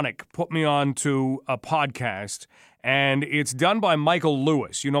 Scott Monick, put me on to a podcast, and it's done by Michael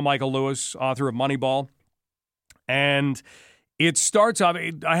Lewis. You know Michael Lewis, author of Moneyball. And it starts off,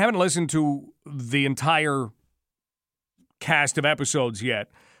 I haven't listened to the entire cast of episodes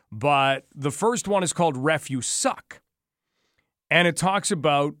yet, but the first one is called Ref You Suck. And it talks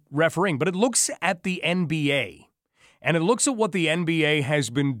about refereeing, but it looks at the NBA. And it looks at what the NBA has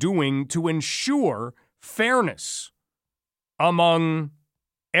been doing to ensure fairness among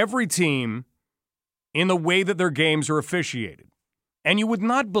every team in the way that their games are officiated. And you would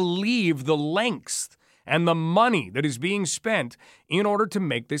not believe the lengths and the money that is being spent in order to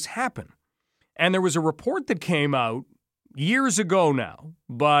make this happen. And there was a report that came out years ago now,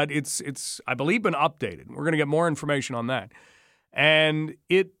 but it's I believe been updated. We're going to get more information on that. And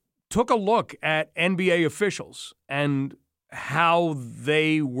it took a look at NBA officials and how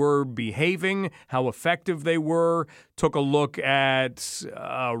they were behaving, how effective they were, took a look at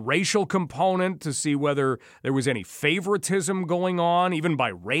a racial component to see whether there was any favoritism going on, even by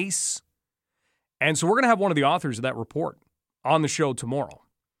race. And so we're going to have one of the authors of that report on the show tomorrow.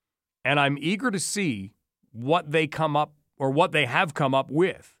 And I'm eager to see what they come up or what they have come up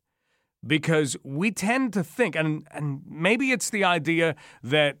with, because we tend to think, and maybe it's the idea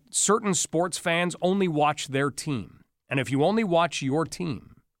that certain sports fans only watch their team. And if you only watch your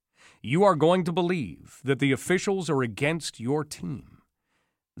team, you are going to believe that the officials are against your team.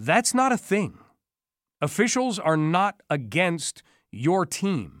 That's not a thing. Officials are not against your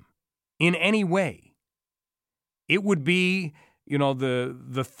team in any way. It would be, the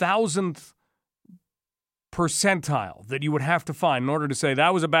 1,000th percentile that you would have to find in order to say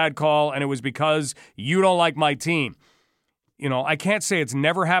that was a bad call and it was because you don't like my team. You know, I can't say it's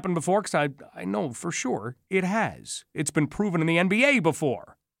never happened before because I know for sure it has. It's been proven in the NBA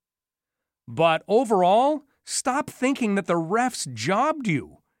before. But overall, stop thinking that the refs jobbed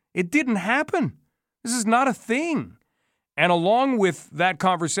you. It didn't happen. This is not a thing. And along with that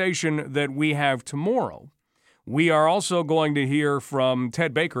conversation that we have tomorrow, we are also going to hear from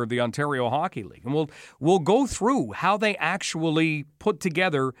Ted Baker of the Ontario Hockey League. And we'll go through how they actually put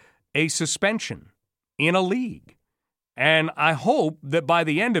together a suspension in a league. And I hope that by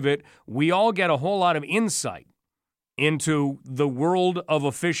the end of it, we all get a whole lot of insight into the world of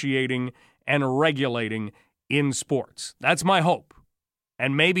officiating and regulating in sports. That's my hope.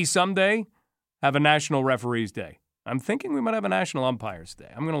 And maybe someday have a National Referees Day. I'm thinking we might have a National Umpires Day.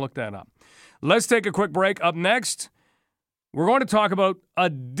 I'm going to look that up. Let's take a quick break. Up next, we're going to talk about a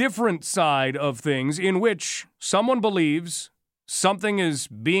different side of things in which someone believes something is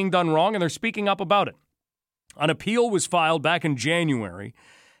being done wrong and they're speaking up about it. An appeal was filed back in January,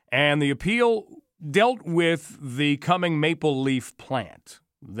 and the appeal dealt with the coming Maple Leaf plant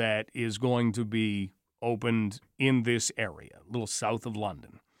that is going to be opened in this area, a little south of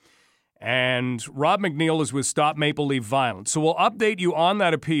London. And Rob McNeil is with Stop Maple Leaf Violence. So we'll update you on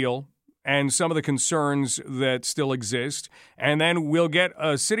that appeal and some of the concerns that still exist. And then we'll get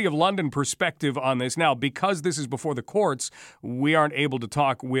a City of London perspective on this. Now, because this is before the courts, we aren't able to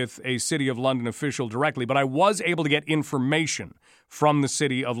talk with a City of London official directly, but I was able to get information from the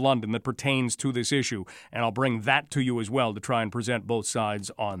City of London that pertains to this issue. And I'll bring that to you as well to try and present both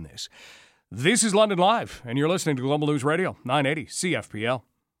sides on this. This is London Live, and you're listening to Global News Radio, 980 CFPL.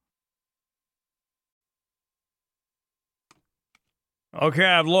 Okay,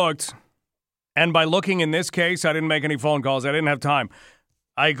 I've looked. And by looking in this case, I didn't make any phone calls. I didn't have time.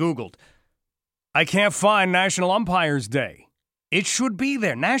 I Googled. I can't find National Umpires Day. It should be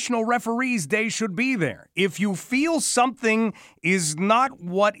there. National Referees Day should be there. If you feel something is not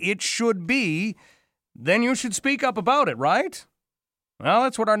what it should be, then you should speak up about it, right? Well,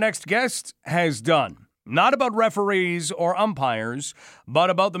 that's what our next guest has done. Not about referees or umpires, but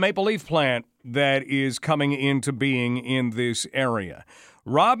about the Maple Leaf plant that is coming into being in this area.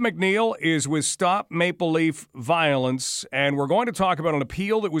 Rob McNeil is with Stop Maple Leaf Violence, and we're going to talk about an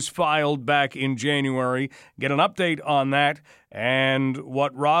appeal that was filed back in January, get an update on that, and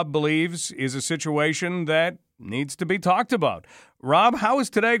what Rob believes is a situation that needs to be talked about. Rob, how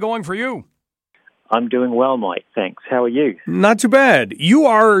is today going for you? I'm doing well, Mike. Thanks. How are you? Not too bad. You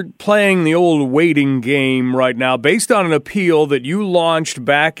are playing the old waiting game right now based on an appeal that you launched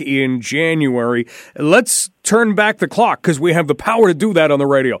back in January. Let's turn back the clock because we have the power to do that on the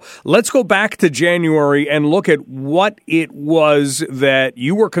radio. Let's go back to January and look at what it was that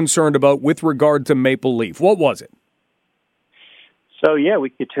you were concerned about with regard to Maple Leaf. What was it? So, yeah, we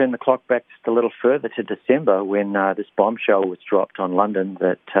could turn the clock back just a little further to December when this bombshell was dropped on London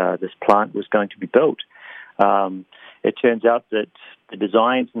that this plant was going to be built. It turns out that the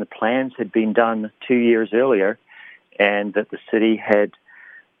designs and the plans had been done 2 years earlier and that the city had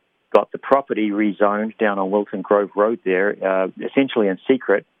got the property rezoned down on Wilton Grove Road there, essentially in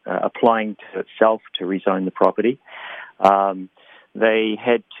secret, applying to itself to rezone the property. They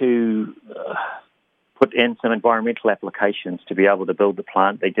had to put in some environmental applications to be able to build the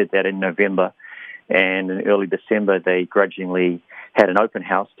plant. They did that in November, and in early December they grudgingly had an open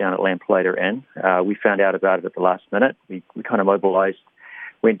house down at Lamplighter Inn. We found out about it at the last minute. We kind of mobilized,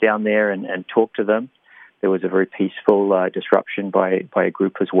 went down there and talked to them. There was a very peaceful disruption by a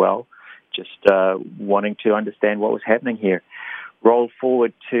group as well, just wanting to understand what was happening here. Roll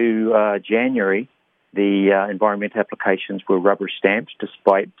forward to January. The environmental applications were rubber stamped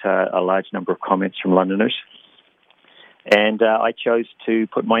despite a large number of comments from Londoners. And I chose to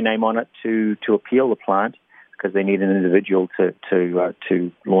put my name on it to appeal the plant because they need an individual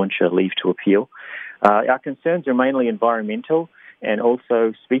to launch a leave to appeal. Our concerns are mainly environmental and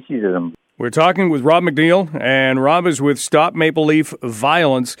also speciesism. We're talking with Rob McNeil, and Rob is with Stop Maple Leaf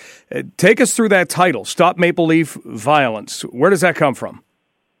Violence. Take us through that title, Stop Maple Leaf Violence. Where does that come from?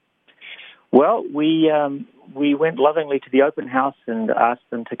 Well, we went lovingly to the open house and asked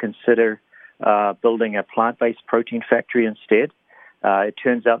them to consider building a plant-based protein factory instead. It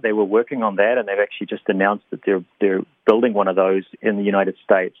turns out they were working on that, and they've actually just announced that they're building one of those in the United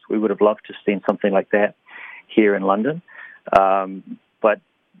States. We would have loved to have seen something like that here in London, but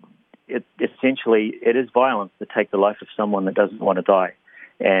essentially it is violence to take the life of someone that doesn't want to die.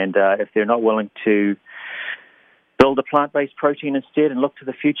 And if they're not willing to build a plant-based protein instead and look to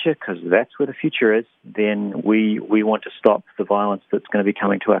the future, because that's where the future is, then we want to stop the violence that's going to be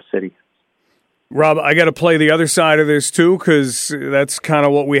coming to our city. Rob, I got to play the other side of this too, because that's kind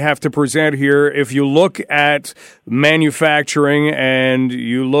of what we have to present here. If you look at manufacturing and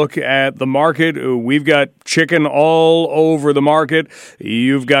you look at the market, we've got chicken all over the market.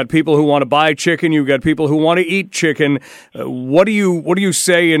 You've got people who want to buy chicken. You've got people who want to eat chicken. What do you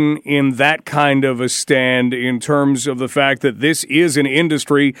say in that kind of a stand in terms of the fact that this is an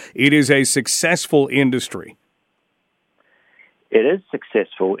industry? It is a successful industry. It is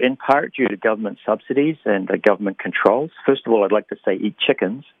successful in part due to government subsidies and government controls. First of all, I'd like to say eat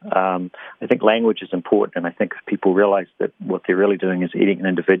chickens. I think language is important, and I think if people realize that what they're really doing is eating an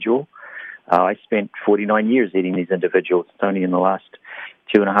individual. I spent 49 years eating these individuals. It's only in the last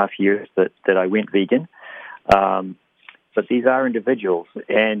 2.5 years that I went vegan. But these are individuals.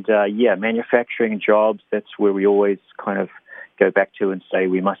 And, manufacturing jobs, that's where we always kind of go back to and say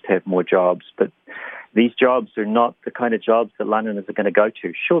we must have more jobs. But these jobs are not the kind of jobs that Londoners are going to go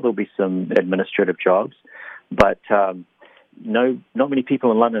to. Sure, there'll be some administrative jobs, but not many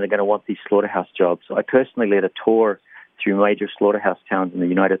people in London are going to want these slaughterhouse jobs. I personally led a tour through major slaughterhouse towns in the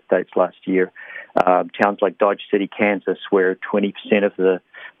United States last year, towns like Dodge City, Kansas, where 20% of the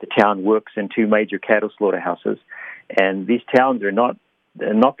town works in 2 major cattle slaughterhouses. And these towns are not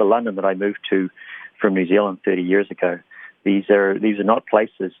the London that I moved to from New Zealand 30 years ago. These are not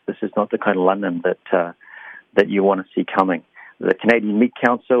places. This is not the kind of London that you want to see coming. The Canadian Meat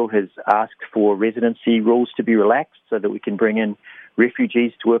Council has asked for residency rules to be relaxed so that we can bring in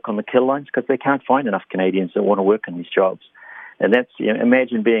refugees to work on the kill lines because they can't find enough Canadians that want to work in these jobs. And that's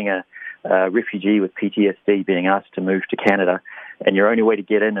imagine being a refugee with PTSD being asked to move to Canada, and your only way to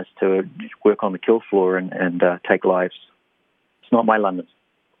get in is to work on the kill floor and take lives. It's not my London.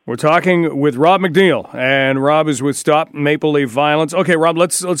 We're talking with Rob McNeil, and Rob is with Stop Maple Leaf Violence. Okay, Rob,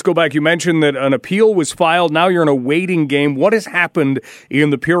 let's go back. You mentioned that an appeal was filed. Now you're in a waiting game. What has happened in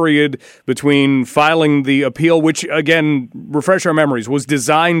the period between filing the appeal, which, again, refresh our memories, was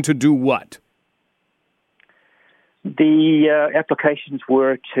designed to do what? The applications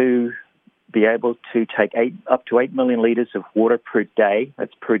were to be able to take up to 8 million litres of water per day.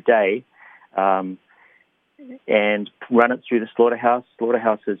 That's per day. And run it through the slaughterhouse.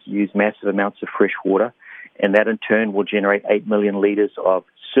 Slaughterhouses use massive amounts of fresh water, and that in turn will generate 8 million litres of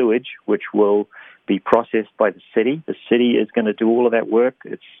sewage, which will be processed by the city. The city is going to do all of that work.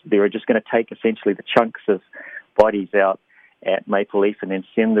 They're just going to take essentially the chunks of bodies out at Maple Leaf and then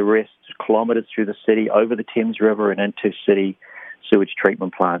send the rest kilometres through the city, over the Thames River and into city sewage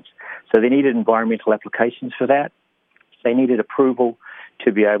treatment plants. So they needed environmental applications for that. They needed approval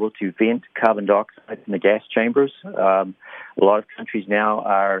to be able to vent carbon dioxide in the gas chambers. A lot of countries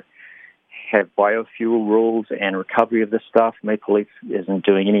now have biofuel rules and recovery of this stuff. Maple Leaf isn't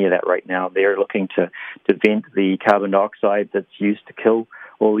doing any of that right now. They're looking to vent the carbon dioxide that's used to kill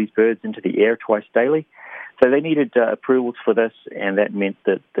all these birds into the air twice daily. So they needed approvals for this, and that meant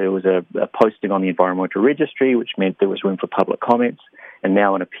that there was a posting on the Environmental Registry, which meant there was room for public comments, and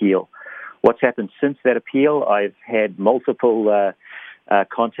now an appeal. What's happened since that appeal? I've had multiple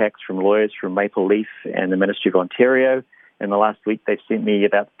contacts from lawyers from Maple Leaf and the Ministry of Ontario. In the last week, they've sent me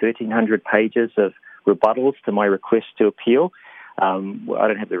about 1,300 pages of rebuttals to my request to appeal. I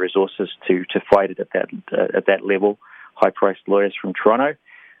don't have the resources to fight it at that level. High-priced lawyers from Toronto.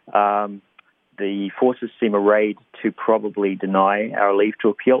 The forces seem arrayed to probably deny our leave to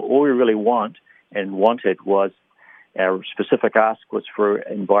appeal. All we really wanted was our specific ask was for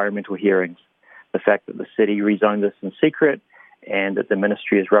environmental hearings. The fact that the city rezoned this in secret and that the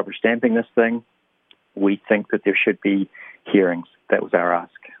ministry is rubber stamping this thing, we think that there should be hearings. That was our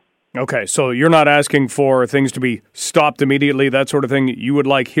ask. Okay, so you're not asking for things to be stopped immediately, that sort of thing. You would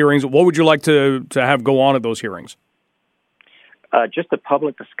like hearings. What would you like to have go on at those hearings? Just a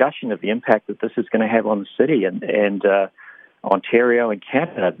public discussion of the impact that this is going to have on the city and Ontario and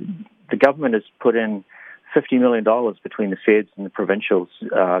Canada. The government has put in $50 million between the feds and the provincials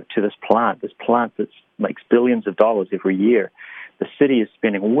to this plant that makes billions of dollars every year. The city is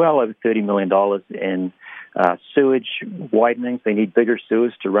spending well over $30 million in sewage widenings. They need bigger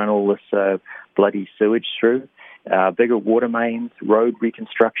sewers to run all this bloody sewage through, bigger water mains, road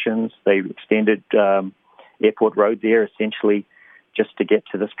reconstructions. They've extended Airport Road there essentially just to get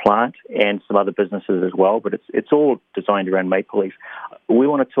to this plant and some other businesses as well, but it's all designed around Maple Leaf. We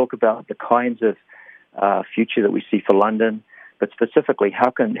want to talk about the kinds of future that we see for London, but specifically, how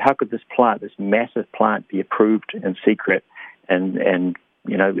could this plant, this massive plant, be approved in secret and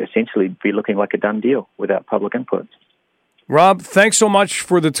essentially be looking like a done deal without public input? Rob, thanks so much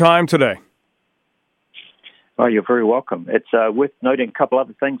for the time today. Oh, you're very welcome. It's worth noting a couple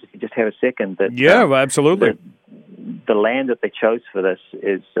other things if you just have a second. Absolutely. The land that they chose for this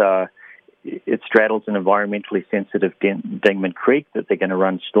is it straddles an environmentally sensitive Dingman Creek that they're going to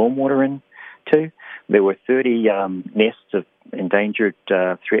run stormwater into. There were 30 nests of endangered,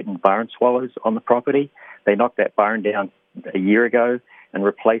 threatened barn swallows on the property. They knocked that barn down a year ago and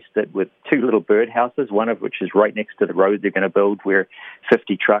replaced it with 2 little birdhouses, one of which is right next to the road they're going to build, where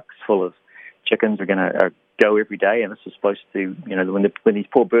 50 trucks full of chickens are going to go every day. And this is supposed to, when these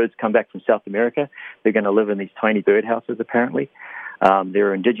poor birds come back from South America, they're going to live in these tiny birdhouses, apparently. There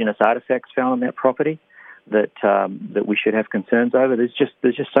are indigenous artifacts found on that property that we should have concerns over. There's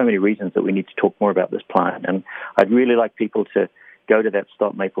just so many reasons that we need to talk more about this plant, and I'd really like people to go to that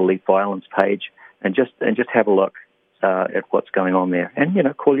Stop Maple Leaf Violence page and just have a look at what's going on there, and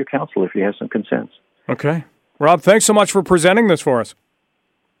call your council if you have some concerns. Okay, Rob, thanks so much for presenting this for us.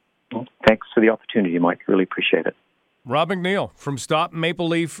 Well, thanks for the opportunity, Mike. Really appreciate it. Rob McNeil from Stop Maple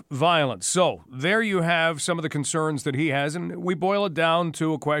Leaf Violence. So there you have some of the concerns that he has, and we boil it down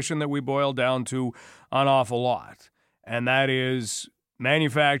to a question that we boil down to an awful lot, and that is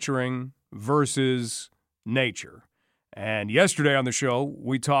manufacturing versus nature. And yesterday on the show,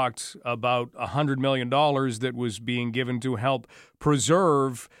 we talked about $100 million that was being given to help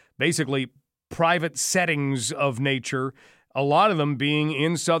preserve basically private settings of nature, a lot of them being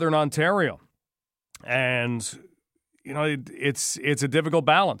in southern Ontario. And it's a difficult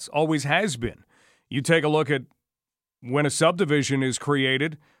balance, always has been. You take a look at when a subdivision is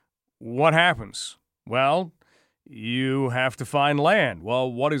created, what happens? Well, you have to find land.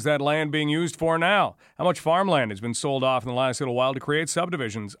 Well, what is that land being used for now? How much farmland has been sold off in the last little while to create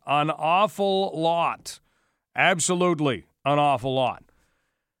subdivisions? An awful lot. Absolutely an awful lot.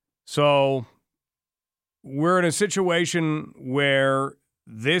 So we're in a situation where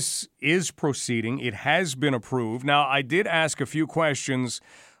this is proceeding. It has been approved. Now, I did ask a few questions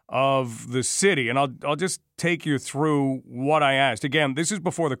of the city, and I'll just take you through what I asked. Again, this is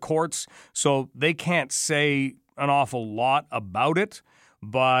before the courts, so they can't say an awful lot about it,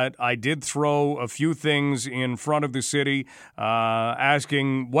 but I did throw a few things in front of the city,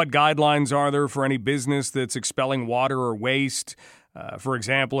 asking what guidelines are there for any business that's expelling water or waste. For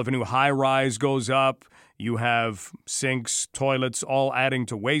example, if a new high-rise goes up, you have sinks, toilets, all adding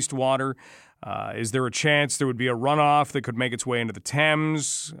to wastewater. Is there a chance there would be a runoff that could make its way into the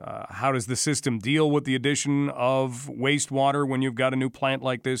Thames? How does the system deal with the addition of wastewater when you've got a new plant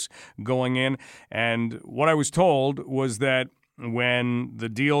like this going in? And what I was told was that when the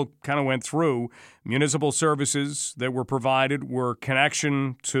deal kind of went through, municipal services that were provided were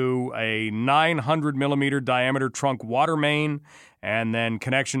connection to a 900-millimeter diameter trunk water main, and then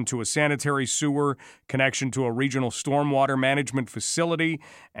connection to a sanitary sewer, connection to a regional stormwater management facility.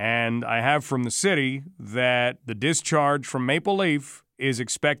 And I have from the city that the discharge from Maple Leaf is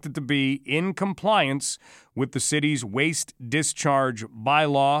expected to be in compliance with the city's waste discharge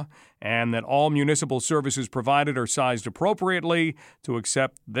bylaw, and that all municipal services provided are sized appropriately to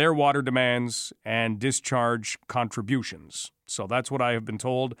accept their water demands and discharge contributions. So that's what I have been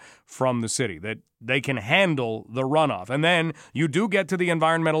told from the city, that they can handle the runoff. And then you do get to the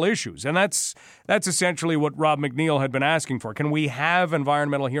environmental issues. And that's essentially what Rob McNeil had been asking for. Can we have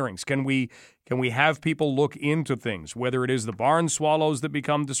environmental hearings? Can we have people look into things, whether it is the barn swallows that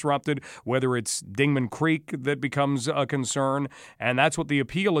become disrupted, whether it's Dingman Creek that becomes a concern? And that's what the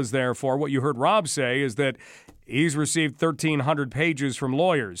appeal is there for. What you heard Rob say is that he's received 1,300 pages from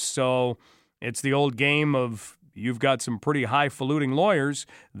lawyers. So it's the old game of, you've got some pretty highfalutin lawyers.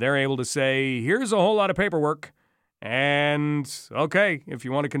 They're able to say, here's a whole lot of paperwork, and okay, if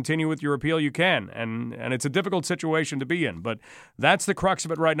you want to continue with your appeal, you can. And it's a difficult situation to be in, but that's the crux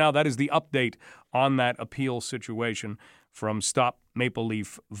of it right now. That is the update on that appeal situation from Stop Maple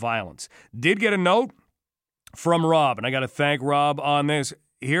Leaf Violence. Did get a note from Rob, and I got to thank Rob on this.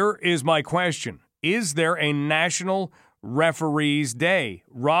 Here is my question. Is there a National Referees Day?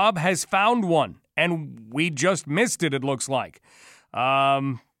 Rob has found one. And we just missed it looks like.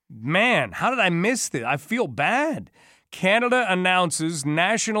 Man, how did I miss this? I feel bad. Canada announces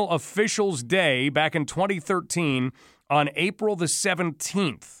National Officials Day back in 2013 on April the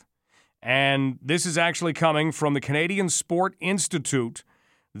 17th. And this is actually coming from the Canadian Sport Institute,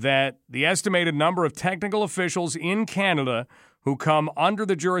 that the estimated number of technical officials in Canada who come under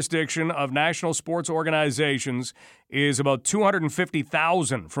the jurisdiction of national sports organizations is about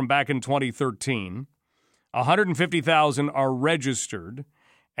 250,000 from back in 2013. 150,000 are registered.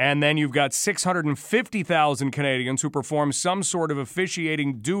 And then you've got 650,000 Canadians who perform some sort of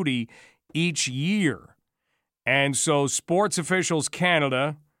officiating duty each year. And so Sports Officials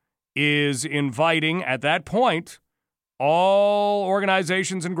Canada is inviting, at that point, all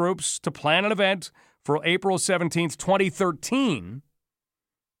organizations and groups to plan an event for April 17th, 2013,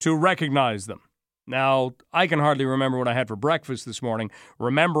 to recognize them. Now, I can hardly remember what I had for breakfast this morning.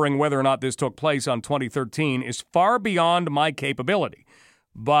 Remembering whether or not this took place on 2013 is far beyond my capability.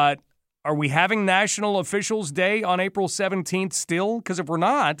 But are we having National Officials Day on April 17th still? Because if we're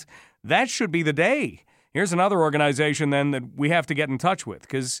not, that should be the day. Here's another organization then that we have to get in touch with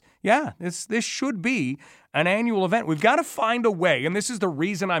because, this should be an annual event. We've got to find a way, and this is the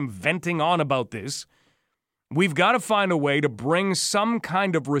reason I'm venting on about this. We've got to find a way to bring some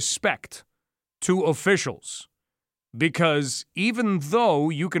kind of respect to officials, because even though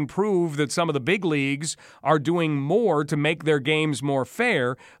you can prove that some of the big leagues are doing more to make their games more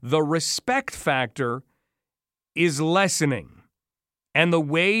fair, the respect factor is lessening. And the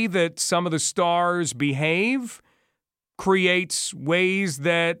way that some of the stars behave creates ways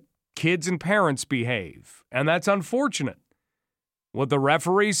that kids and parents behave. And that's unfortunate. What the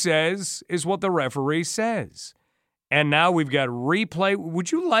referee says is what the referee says. And now we've got replay.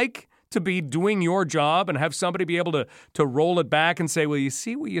 Would you like to be doing your job and have somebody be able to roll it back and say, well, you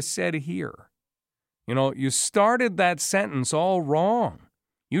see what you said here? You know, you started that sentence all wrong.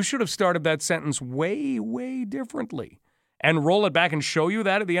 You should have started that sentence way, way differently. And roll it back and show you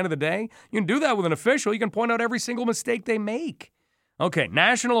that at the end of the day. You can do that with an official. You can point out every single mistake they make. Okay,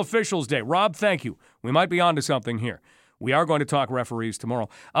 National Officials Day. Rob, thank you. We might be onto something here. We are going to talk referees tomorrow.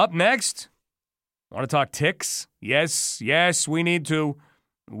 Up next, want to talk ticks? Yes, we need to.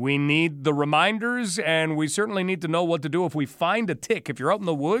 We need the reminders, and we certainly need to know what to do if we find a tick. If you're out in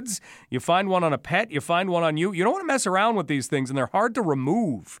the woods, you find one on a pet, you find one on you. You don't want to mess around with these things, and they're hard to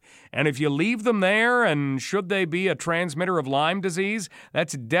remove. And if you leave them there, and should they be a transmitter of Lyme disease,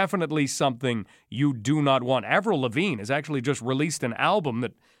 that's definitely something you do not want. Avril Lavigne has actually just released an album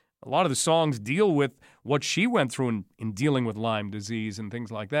that a lot of the songs deal with what she went through in dealing with Lyme disease and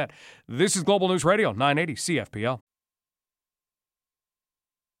things like that. This is Global News Radio, 980 CFPL.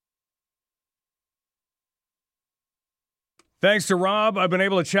 Thanks to Rob, I've been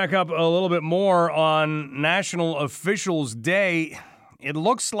able to check up a little bit more on National Officials Day. It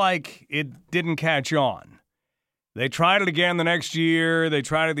looks like it didn't catch on. They tried it again the next year. They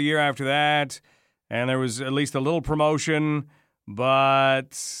tried it the year after that, and there was at least a little promotion.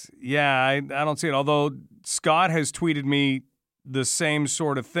 But, I don't see it. Although Scott has tweeted me the same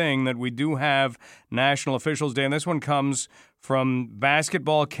sort of thing, that we do have National Officials Day, and this one comes from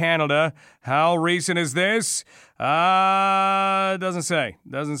Basketball Canada. How recent is this? Doesn't say.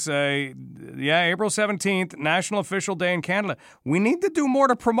 Yeah, April 17th, National Official Day in Canada. We need to do more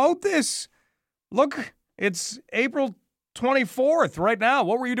to promote this. Look, it's April 24th right now.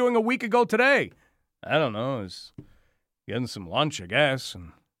 What were you doing a week ago today? I don't know. I was getting some lunch, I guess,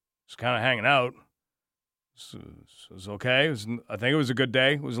 and just kind of hanging out. It was okay. I think it was a good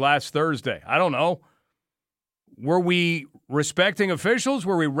day. It was last Thursday. I don't know. Were we respecting officials?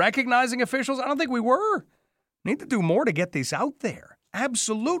 Were we recognizing officials? I don't think we were. Need to do more to get this out there.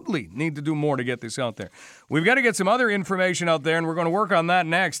 Absolutely need to do more to get this out there. We've got to get some other information out there, and we're going to work on that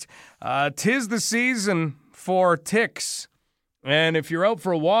next. 'Tis the season for ticks. And if you're out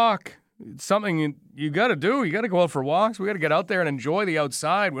for a walk, it's something you got to do. You got to go out for walks. We got to get out there and enjoy the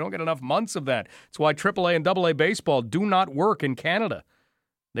outside. We don't get enough months of that. It's why AAA and AA baseball do not work in Canada.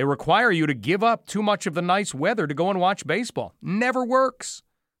 They require you to give up too much of the nice weather to go and watch baseball. Never works.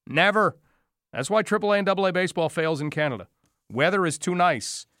 Never. That's why AAA and AA baseball fails in Canada. Weather is too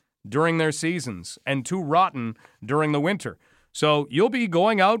nice during their seasons and too rotten during the winter. So you'll be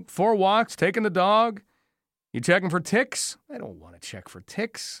going out for walks, taking the dog. You checking for ticks? I don't want to check for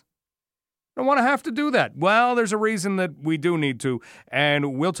ticks. I don't want to have to do that. Well, there's a reason that we do need to,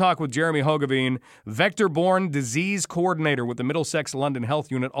 and we'll talk with Jeremy Hogeveen, vector-borne disease coordinator with the Middlesex London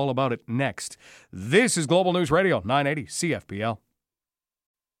Health Unit, all about it next. This is Global News Radio, 980 CFPL.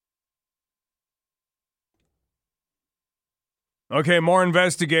 Okay, more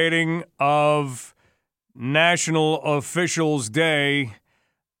investigating of National Officials Day.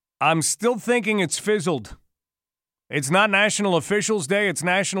 I'm still thinking it's fizzled. It's not National Officials Day, it's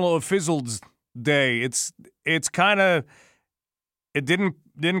National Officials Day. It's kind of, it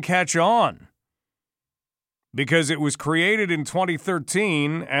didn't catch on because it was created in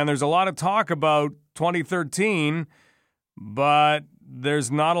 2013, and there's a lot of talk about 2013, but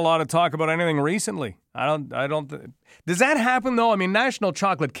there's not a lot of talk about anything recently. Does that happen though? I mean, National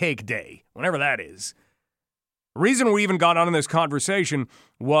Chocolate Cake Day, whenever that is. The reason we even got on in this conversation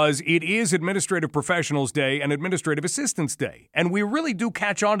was it is Administrative Professionals Day and Administrative Assistants Day. And we really do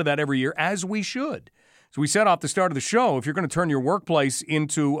catch on to that every year, as we should. So we said off the start of the show, if you're going to turn your workplace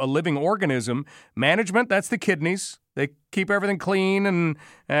into a living organism, management, that's the kidneys. They keep everything clean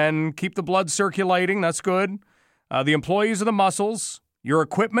and keep the blood circulating. That's good. The employees are the muscles. your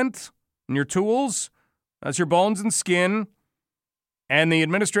equipment and your tools, that's your bones and skin, and the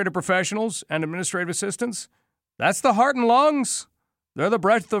administrative professionals and administrative assistants, that's the heart and lungs. They're the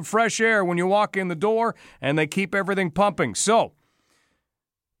breath of fresh air when you walk in the door, and they keep everything pumping. So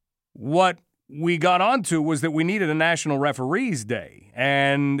what we got onto was that we needed a National Referees Day,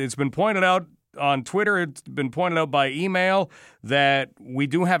 and it's been pointed out on Twitter, it's been pointed out by email that we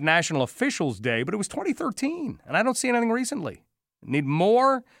do have National Officials Day, but it was 2013, and I don't see anything recently. Need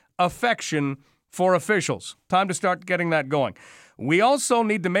more affection for officials. Time to start getting that going. We also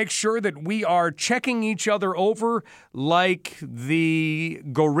need to make sure that we are checking each other over like the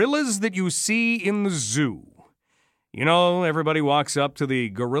gorillas that you see in the zoo. You know, everybody walks up to the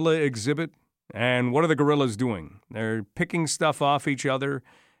gorilla exhibit, and what are the gorillas doing? They're picking stuff off each other,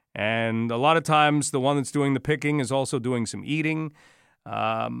 and a lot of times the one that's doing the picking is also doing some eating.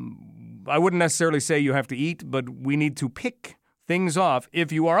 I wouldn't necessarily say you have to eat, but we need to pick things off.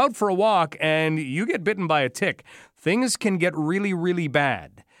 If you are out for a walk and you get bitten by a tick, things can get really, really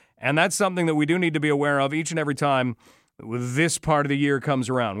bad. And that's something that we do need to be aware of each and every time this part of the year comes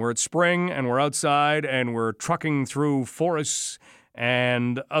around. We're at spring and we're outside and we're trucking through forests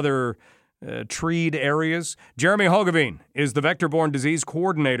and other treed areas. Jeremy Hoogeveen is the vector-borne disease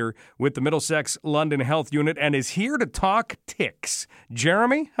coordinator with the Middlesex London Health Unit and is here to talk ticks.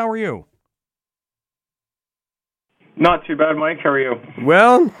 Jeremy, how are you? Not too bad, Mike. How are you?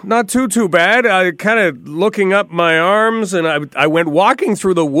 Well, not too bad. I kind of looking up my arms, and I went walking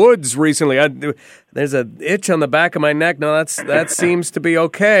through the woods recently. There's an itch on the back of my neck. No, that seems to be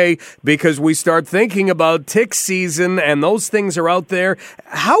okay because we start thinking about tick season, and those things are out there.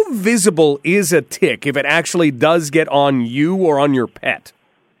 How visible is a tick if it actually does get on you or on your pet?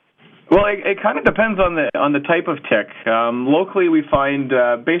 Well, it kind of depends on the type of tick. Locally, we find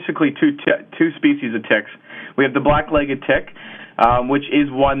basically two species of ticks. We have the black-legged tick, which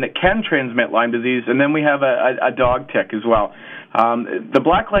is one that can transmit Lyme disease, and then we have a dog tick as well. The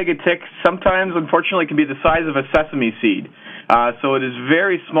black-legged tick sometimes, unfortunately, can be the size of a sesame seed. So it is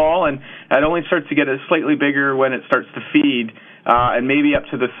very small, and it only starts to get slightly bigger when it starts to feed, and maybe up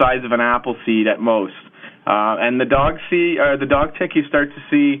to the size of an apple seed at most. And the dog tick, you start to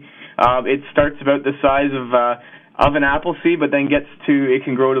see it starts about the size of an apple seed, but then it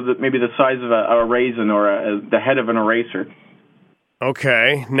can grow to maybe the size of a raisin or the head of an eraser.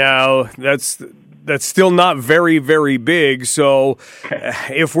 Okay, now that's still not very, very big. So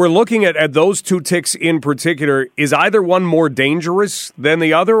if we're looking at those two ticks in particular, is either one more dangerous than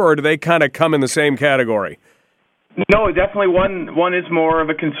the other, or do they kind of come in the same category? No, definitely one is more of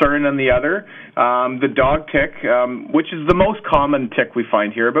a concern than the other. The dog tick, which is the most common tick we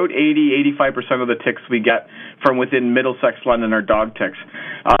find here, about 80-85% of the ticks we get from within Middlesex London are dog ticks.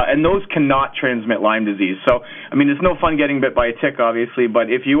 And those cannot transmit Lyme disease. So, I mean, it's no fun getting bit by a tick, obviously, but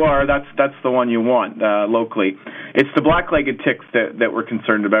if you are, that's the one you want locally. It's the black-legged ticks that we're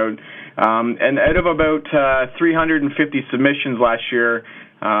concerned about. And out of about 350 submissions last year,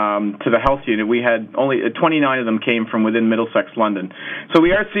 to the health unit, we had only 29 of them came from within Middlesex London. So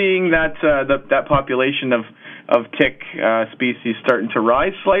we are seeing that that population of tick species starting to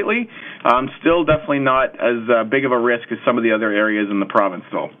rise slightly. Still definitely not as big of a risk as some of the other areas in the province,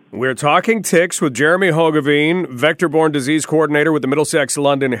 though. We're talking ticks with Jeremy Hoogeveen, vector-borne disease coordinator with the Middlesex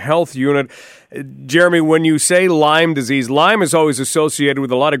London Health Unit. Jeremy, when you say Lyme disease, Lyme is always associated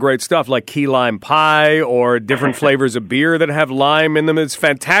with a lot of great stuff like key lime pie or different flavors of beer that have lime in them. It's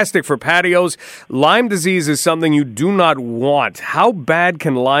fantastic for patios. Lyme disease is something you do not want. How bad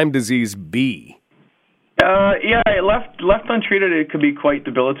can Lyme disease be? Left untreated, it could be quite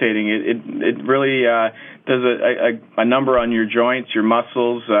debilitating. It really does a number on your joints, your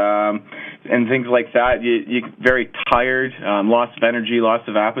muscles, and things like that. You're very tired, loss of energy, loss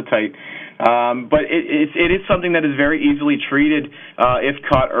of appetite. But it is something that is very easily treated if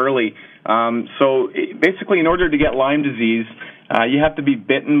caught early. So basically, in order to get Lyme disease, you have to be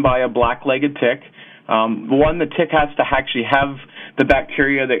bitten by a black-legged tick. One, the tick has to actually have the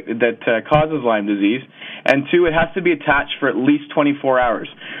bacteria that causes Lyme disease, and two, it has to be attached for at least 24 hours.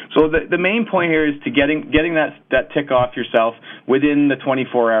 So the main point here is to getting that tick off yourself within the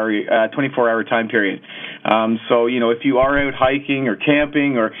 24-hour time period. So if you are out hiking or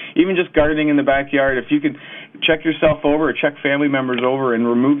camping or even just gardening in the backyard, if you could check yourself over or check family members over and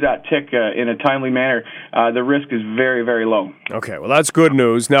remove that tick in a timely manner, the risk is very, very low. Okay, well, that's good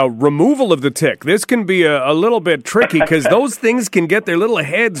news. Now, removal of the tick. This can be a little bit tricky because those things can get their little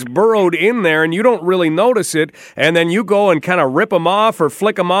heads burrowed in there and you don't really notice it, and then you go and kind of rip them off or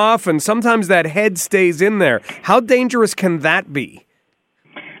flick them off, and sometimes that head stays in there. How dangerous can that be?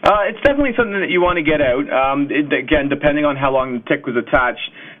 It's definitely something that you want to get out. Again, depending on how long the tick was attached,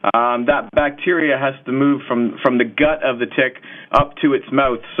 that bacteria has to move from the gut of the tick up to its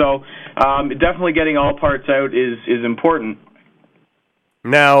mouth. So definitely getting all parts out is important.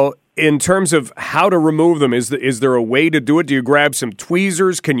 Now, in terms of how to remove them, is there a way to do it? Do you grab some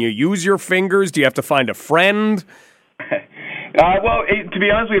tweezers? Can you use your fingers? Do you have to find a friend? Well, to be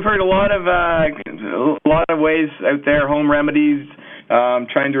honest, we've heard a lot of ways out there, home remedies,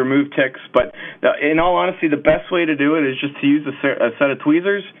 trying to remove ticks. But in all honesty, the best way to do it is just to use a set of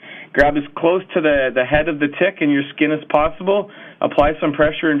tweezers, grab as close to the head of the tick in your skin as possible, apply some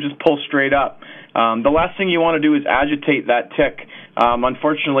pressure, and just pull straight up. The last thing you want to do is agitate that tick.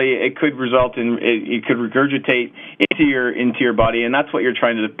 Unfortunately, it could result in it could regurgitate into your body, and that's what you're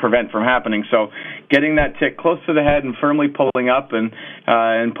trying to prevent from happening. So, getting that tick close to the head and firmly pulling up and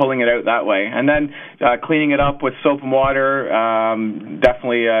pulling it out that way, and then cleaning it up with soap and water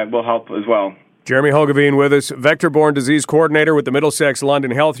definitely will help as well. Jeremy Hoogeveen with us, vector-borne disease coordinator with the Middlesex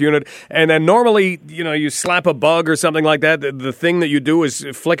London Health Unit. And then normally, you slap a bug or something like that. The thing that you do is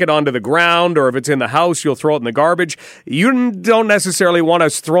flick it onto the ground, or if it's in the house, you'll throw it in the garbage. You don't necessarily want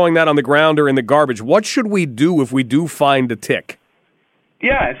us throwing that on the ground or in the garbage. What should we do if we do find a tick?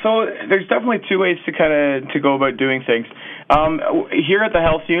 Yeah, so there's definitely two ways to go about doing things. Here at the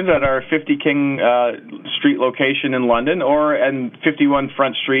Health Unit at our 50 King Street location in London, and 51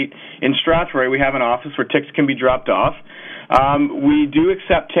 Front Street in Strathroy, we have an office where ticks can be dropped off. We do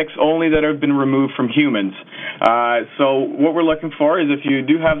accept ticks only that have been removed from humans. So what we're looking for is if you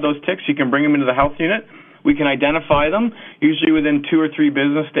do have those ticks, you can bring them into the Health Unit. We can identify them, usually within 2 or 3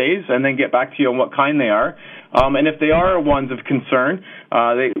 business days, and then get back to you on what kind they are. And if they are ones of concern,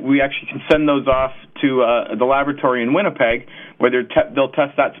 we actually can send those off to the laboratory in Winnipeg, where they'll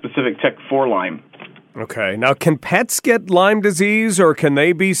test that specific tick for Lyme. Okay. Now, can pets get Lyme disease, or can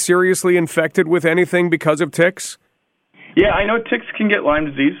they be seriously infected with anything because of ticks? Yeah, I know ticks can get Lyme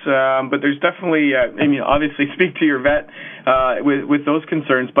disease, but there's definitely, obviously speak to your vet with those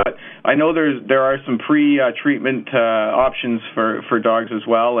concerns, but I know there are some pre-treatment options for dogs as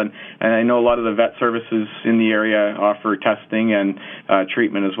well, and I know a lot of the vet services in the area offer testing and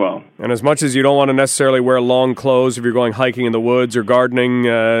treatment as well. And as much as you don't want to necessarily wear long clothes if you're going hiking in the woods or gardening,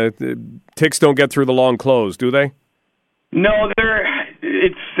 ticks don't get through the long clothes, do they? No,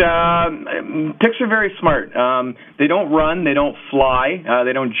 ticks are very smart. They don't run, they don't fly,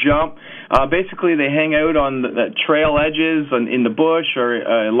 they don't jump. Basically, they hang out on the trail edges, in the bush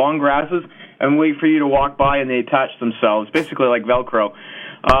or long grasses, and wait for you to walk by, and they attach themselves, basically like Velcro.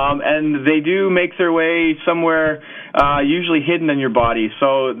 And they do make their way somewhere usually hidden in your body.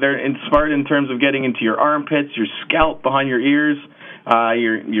 So they're smart in terms of getting into your armpits, your scalp, behind your ears,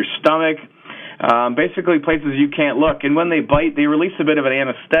 your stomach. Basically places you can't look. And when they bite, they release a bit of an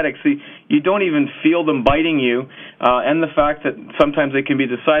anesthetic, so you don't even feel them biting you. And the fact that sometimes they can be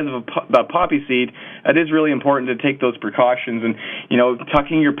the size of a poppy seed, it is really important to take those precautions. And,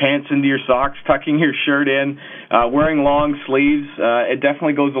 tucking your pants into your socks, tucking your shirt in, wearing long sleeves, it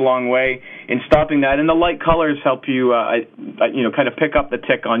definitely goes a long way in stopping that. And the light colors help you, kind of pick up the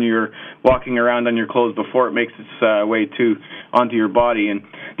tick on your walking around on your clothes before it makes its way onto your body. And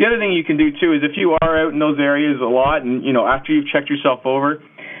the other thing you can do, too, is if you are out in those areas a lot and, after you've checked yourself over,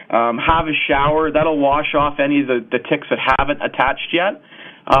 have a shower. That'll wash off any of the ticks that haven't attached yet.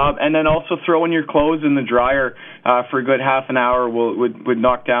 And then also throwing your clothes in the dryer for a good half an hour would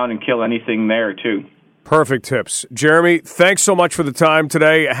knock down and kill anything there, too. Perfect tips. Jeremy, thanks so much for the time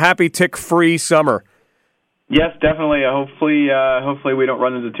today. Happy tick-free summer. Yes, definitely. Hopefully we don't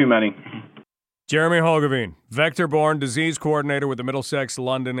run into too many. Jeremy Hoogeveen, vector-borne disease coordinator with the Middlesex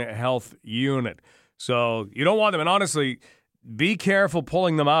London Health Unit. So you don't want them, and honestly, be careful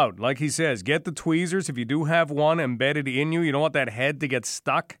pulling them out. Like he says, get the tweezers. If you do have one embedded in you, you don't want that head to get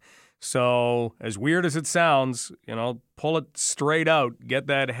stuck. So as weird as it sounds, pull it straight out. Get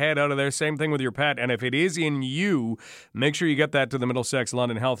that head out of there. Same thing with your pet. And if it is in you, make sure you get that to the Middlesex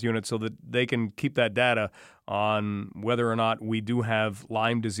London Health Unit so that they can keep that data on whether or not we do have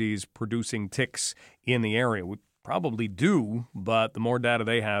Lyme disease producing ticks in the area. We probably do, but the more data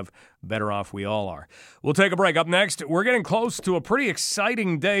they have, better off we all are. We'll take a break. Up next, we're getting close to a pretty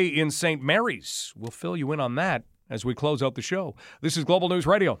exciting day in St. Mary's. We'll fill you in on that as we close out the show. This is Global News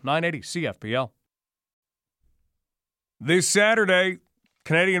Radio, 980 CFPL. This Saturday,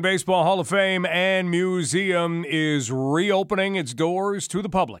 Canadian Baseball Hall of Fame and Museum is reopening its doors to the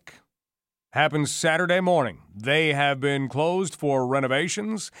public. Happens Saturday morning. They have been closed for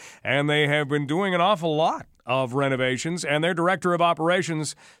renovations, and they have been doing an awful lot of renovations, and their Director of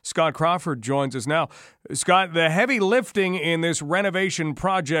Operations, Scott Crawford, joins us now. Scott, the heavy lifting in this renovation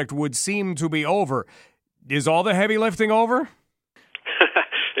project would seem to be over. Is all the heavy lifting over?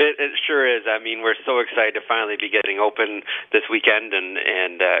 It sure is. I mean, we're so excited to finally be getting open this weekend, and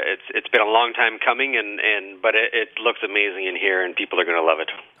it's been a long time coming, but it looks amazing in here, and people are going to love it.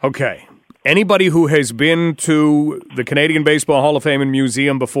 Okay. Anybody who has been to the Canadian Baseball Hall of Fame and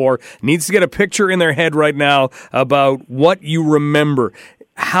Museum before needs to get a picture in their head right now about what you remember.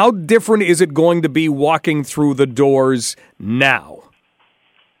 How different is it going to be walking through the doors now?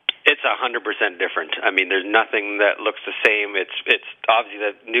 It's 100% different. I mean, there's nothing that looks the same. It's obviously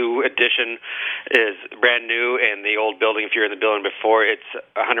the new addition is brand new, and the old building, if you're in the building before, it's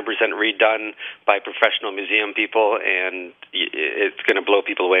 100% redone by professional museum people, and it's going to blow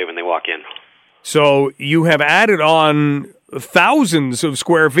people away when they walk in. So you have added on thousands of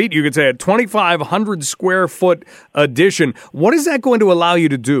square feet, you could say a 2,500 square foot addition. What is that going to allow you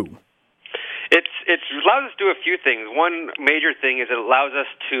to do? It allows us to do a few things. One major thing is it allows us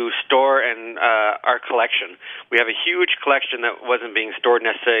to store our collection. We have a huge collection that wasn't being stored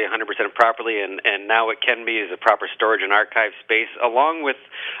necessarily 100% properly, and now it can be as a proper storage and archive space, along with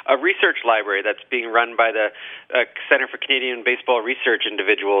a research library that's being run by the Center for Canadian Baseball Research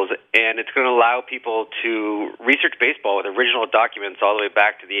individuals, and it's going to allow people to research baseball with original documents all the way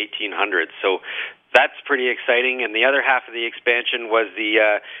back to the 1800s. So that's pretty exciting. And the other half of the expansion was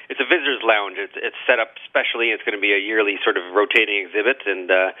it's a visitor's lounge. It's set up specially. It's going to be a yearly sort of rotating exhibit, and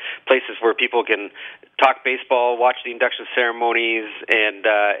places where people can talk baseball, watch the induction ceremonies, and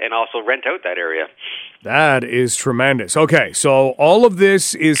also rent out that area. That is tremendous. Okay, so all of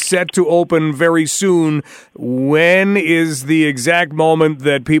this is set to open very soon. When is the exact moment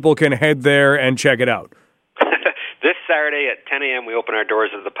that people can head there and check it out? This Saturday at 10 a.m. we open our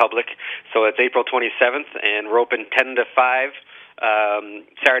doors to the public, so it's April 27th, and we're open 10 to 5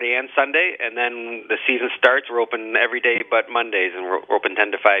 Saturday and Sunday, and then the season starts. We're open every day but Mondays, and we're open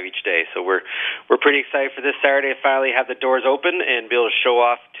 10 to 5 each day. So we're pretty excited for this Saturday to finally have the doors open and be able to show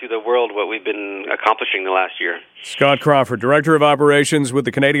off to the world what we've been accomplishing the last year. Scott Crawford, Director of Operations with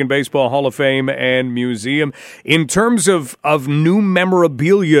the Canadian Baseball Hall of Fame and Museum. In terms of new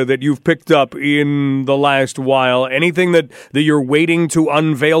memorabilia that you've picked up in the last while, anything that you're waiting to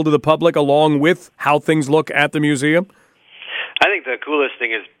unveil to the public along with how things look at the museum? I think the coolest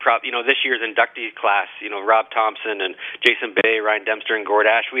thing is, this year's inductee class, Rob Thompson and Jason Bay, Ryan Dempster, and Gord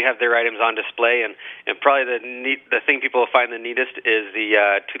Ash, we have their items on display, and probably the thing people will find the neatest is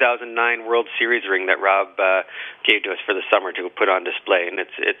the 2009 World Series ring that Rob gave to us for the summer to put on display, and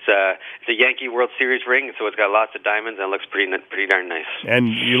it's a Yankee World Series ring, so it's got lots of diamonds and it looks pretty darn nice. And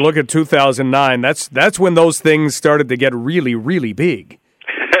you look at 2009, that's when those things started to get really, really big.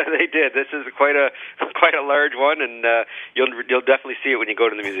 They did. This is quite a large one, and you'll definitely see it when you go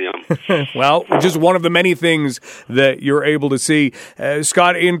to the museum. Well, just one of the many things that you're able to see.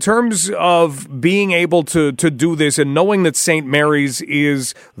 Scott, in terms of being able to do this and knowing that St. Mary's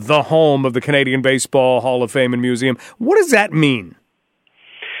is the home of the Canadian Baseball Hall of Fame and Museum, what does that mean?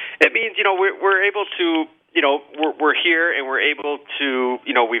 It means, we're able to, we're here and we're able to,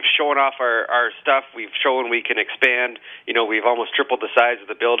 we've shown off our stuff. We've shown we can expand. We've almost tripled the size of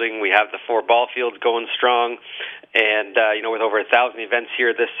the building. We have the 4 ball fields going strong, and with over 1,000 events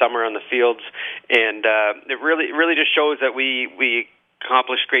here this summer on the fields, and it really just shows that we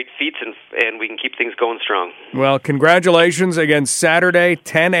accomplish great feats and we can keep things going strong. Well, congratulations again. Saturday,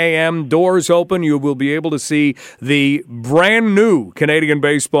 10 a.m., doors open. You will be able to see the brand new Canadian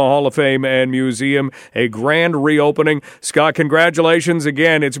Baseball Hall of Fame and Museum, a grand reopening. Scott, congratulations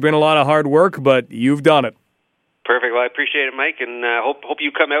again. It's been a lot of hard work, but you've done it. Perfect. Well, I appreciate it, Mike, and hope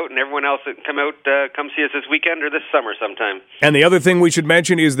you come out, and everyone else that come out, come see us this weekend or this summer sometime. And the other thing we should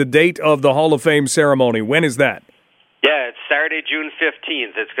mention is the date of the Hall of Fame ceremony. When is that? Yeah, it's Saturday, June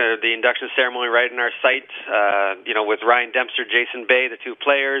 15th. It's going to be the induction ceremony right in our site, with Ryan Dempster, Jason Bay, the 2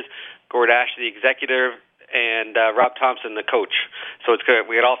 players, Gord Ash, the executive, and Rob Thompson, the coach. So it's good.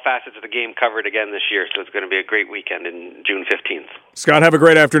 We got all facets of the game covered again this year, so it's going to be a great weekend in June 15th. Scott, have a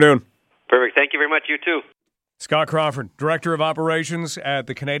great afternoon. Perfect. Thank you very much. You too. Scott Crawford, Director of Operations at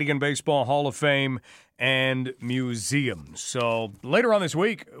the Canadian Baseball Hall of Fame and Museum. So later on this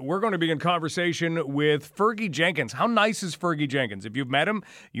week, we're going to be in conversation with Fergie Jenkins. How nice is Fergie Jenkins? If you've met him,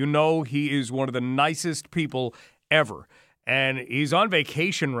 you know he is one of the nicest people ever. And he's on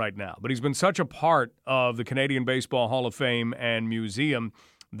vacation right now, but he's been such a part of the Canadian Baseball Hall of Fame and Museum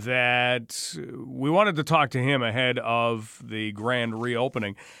that we wanted to talk to him ahead of the grand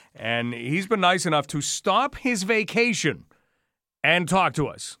reopening. And he's been nice enough to stop his vacation and talk to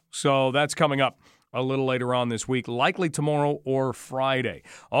us. So that's coming up a little later on this week, likely tomorrow or Friday.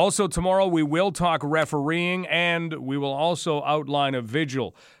 Also tomorrow we will talk refereeing, and we will also outline a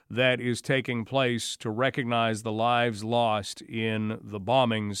vigil that is taking place to recognize the lives lost in the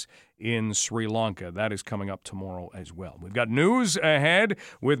bombings in Sri Lanka. That is coming up tomorrow as well. We've got news ahead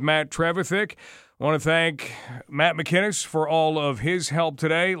with Matt Trevithick. I want to thank Matt McInnes for all of his help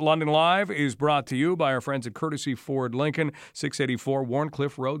today. London Live is brought to you by our friends at Courtesy Ford Lincoln, 684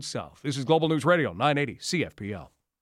 Warncliffe Road South. This is Global News Radio, 980 CFPL.